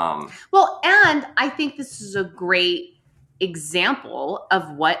 Well, and I think this is a great example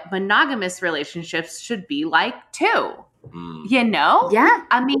of what monogamous relationships should be like too. You know? Yeah.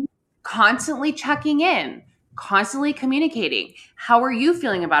 I mean, constantly checking in, constantly communicating. How are you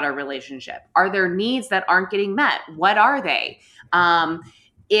feeling about our relationship? Are there needs that aren't getting met? What are they?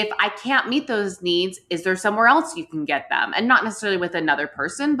 If I can't meet those needs, is there somewhere else you can get them? And not necessarily with another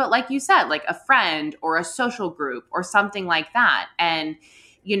person, but like you said, like a friend or a social group or something like that. And,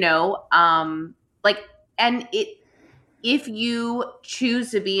 you know, if you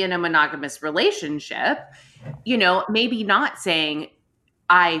choose to be in a monogamous relationship, you know, maybe not saying,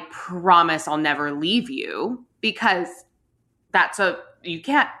 I promise I'll never leave you, because you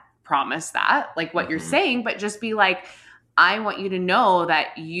can't promise that, like what you're saying, but just be like, I want you to know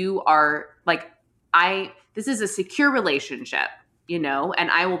that you are like, this is a secure relationship, you know,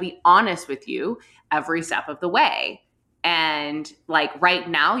 and I will be honest with you every step of the way. And like right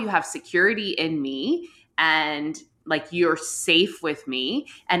now you have security in me, and like you're safe with me,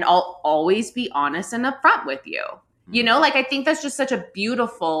 and I'll always be honest and upfront with you. You know, like I think that's just such a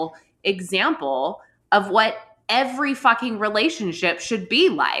beautiful example of what every fucking relationship should be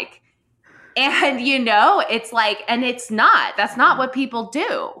like. And, you know, it's like, and that's not what people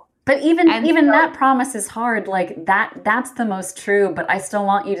do. But even that promise is hard. Like that's the most true, but I still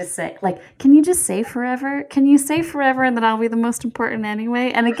want you to say, like, can you just say forever? Can you say forever and that I'll be the most important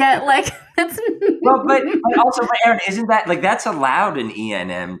anyway? And again, like that's well, but also, Erin, isn't that like that's allowed in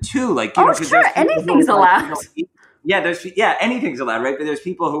E&M too? Like, you know, sure, anything's allowed. Anything's allowed, right? But there's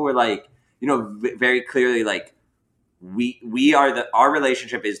people who are like, you know, very clearly like, we are our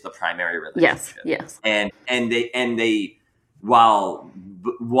relationship is the primary relationship. Yes. And they while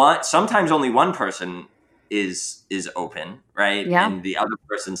sometimes only one person is open, right? Yeah. And the other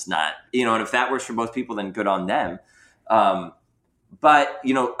person's not, you know, and if that works for both people, then good on them. But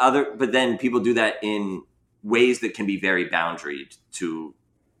you know, but then people do that in ways that can be very boundaried to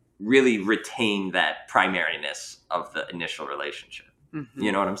really retain that primariness of the initial relationship. Mm-hmm.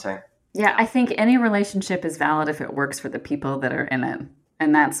 You know what I'm saying? Yeah, I think any relationship is valid if it works for the people that are in it.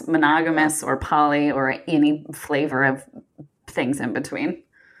 And that's monogamous or poly or any flavor of things in between.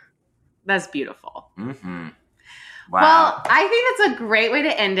 That's beautiful. Mm-hmm. Wow. Well, I think that's a great way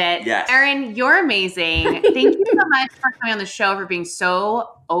to end it. Yes. Erin, you're amazing. Thank you so much for coming on the show, for being so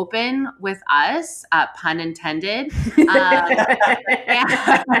open with us, pun intended.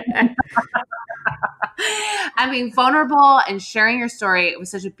 And being vulnerable and sharing your story. It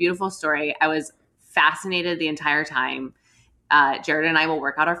was such a beautiful story. I was fascinated the entire time. Jared and I will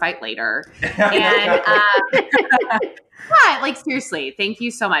work out our fight later. And like seriously, thank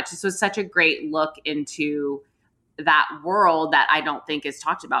you so much. This was such a great look into that world that I don't think is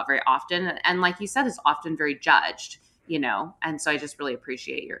talked about very often. And like you said, is often very judged, you know? And so I just really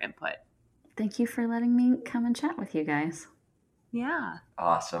appreciate your input. Thank you for letting me come and chat with you guys. Yeah.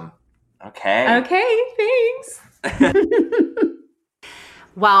 Awesome. Okay, thanks.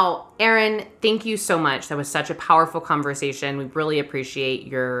 Well, Erin, thank you so much. That was such a powerful conversation. We really appreciate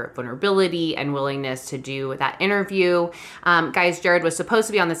your vulnerability and willingness to do that interview. Guys, Jared was supposed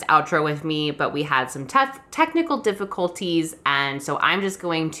to be on this outro with me, but we had some technical difficulties. And so I'm just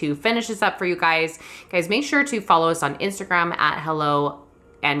going to finish this up for you guys. Guys, make sure to follow us on Instagram at Hello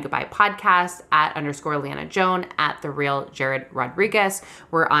and Goodbye Podcast, at _Leanna Joan, at The Real Jared Rodriguez.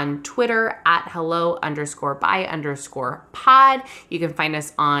 We're on Twitter at hello_by_pod. You can find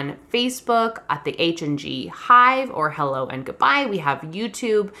us on Facebook at the H&G Hive or Hello and Goodbye. We have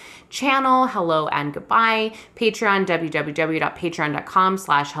YouTube channel, Hello and Goodbye, Patreon,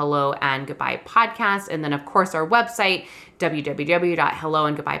 www.patreon.com/Hello and Goodbye Podcast. And then of course our website,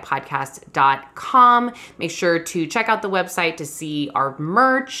 www.helloandgoodbyepodcast.com. Make sure to check out the website to see our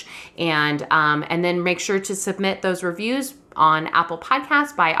merch, and then make sure to submit those reviews on Apple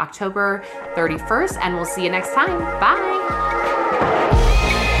Podcasts by October 31st, and we'll see you next time. Bye.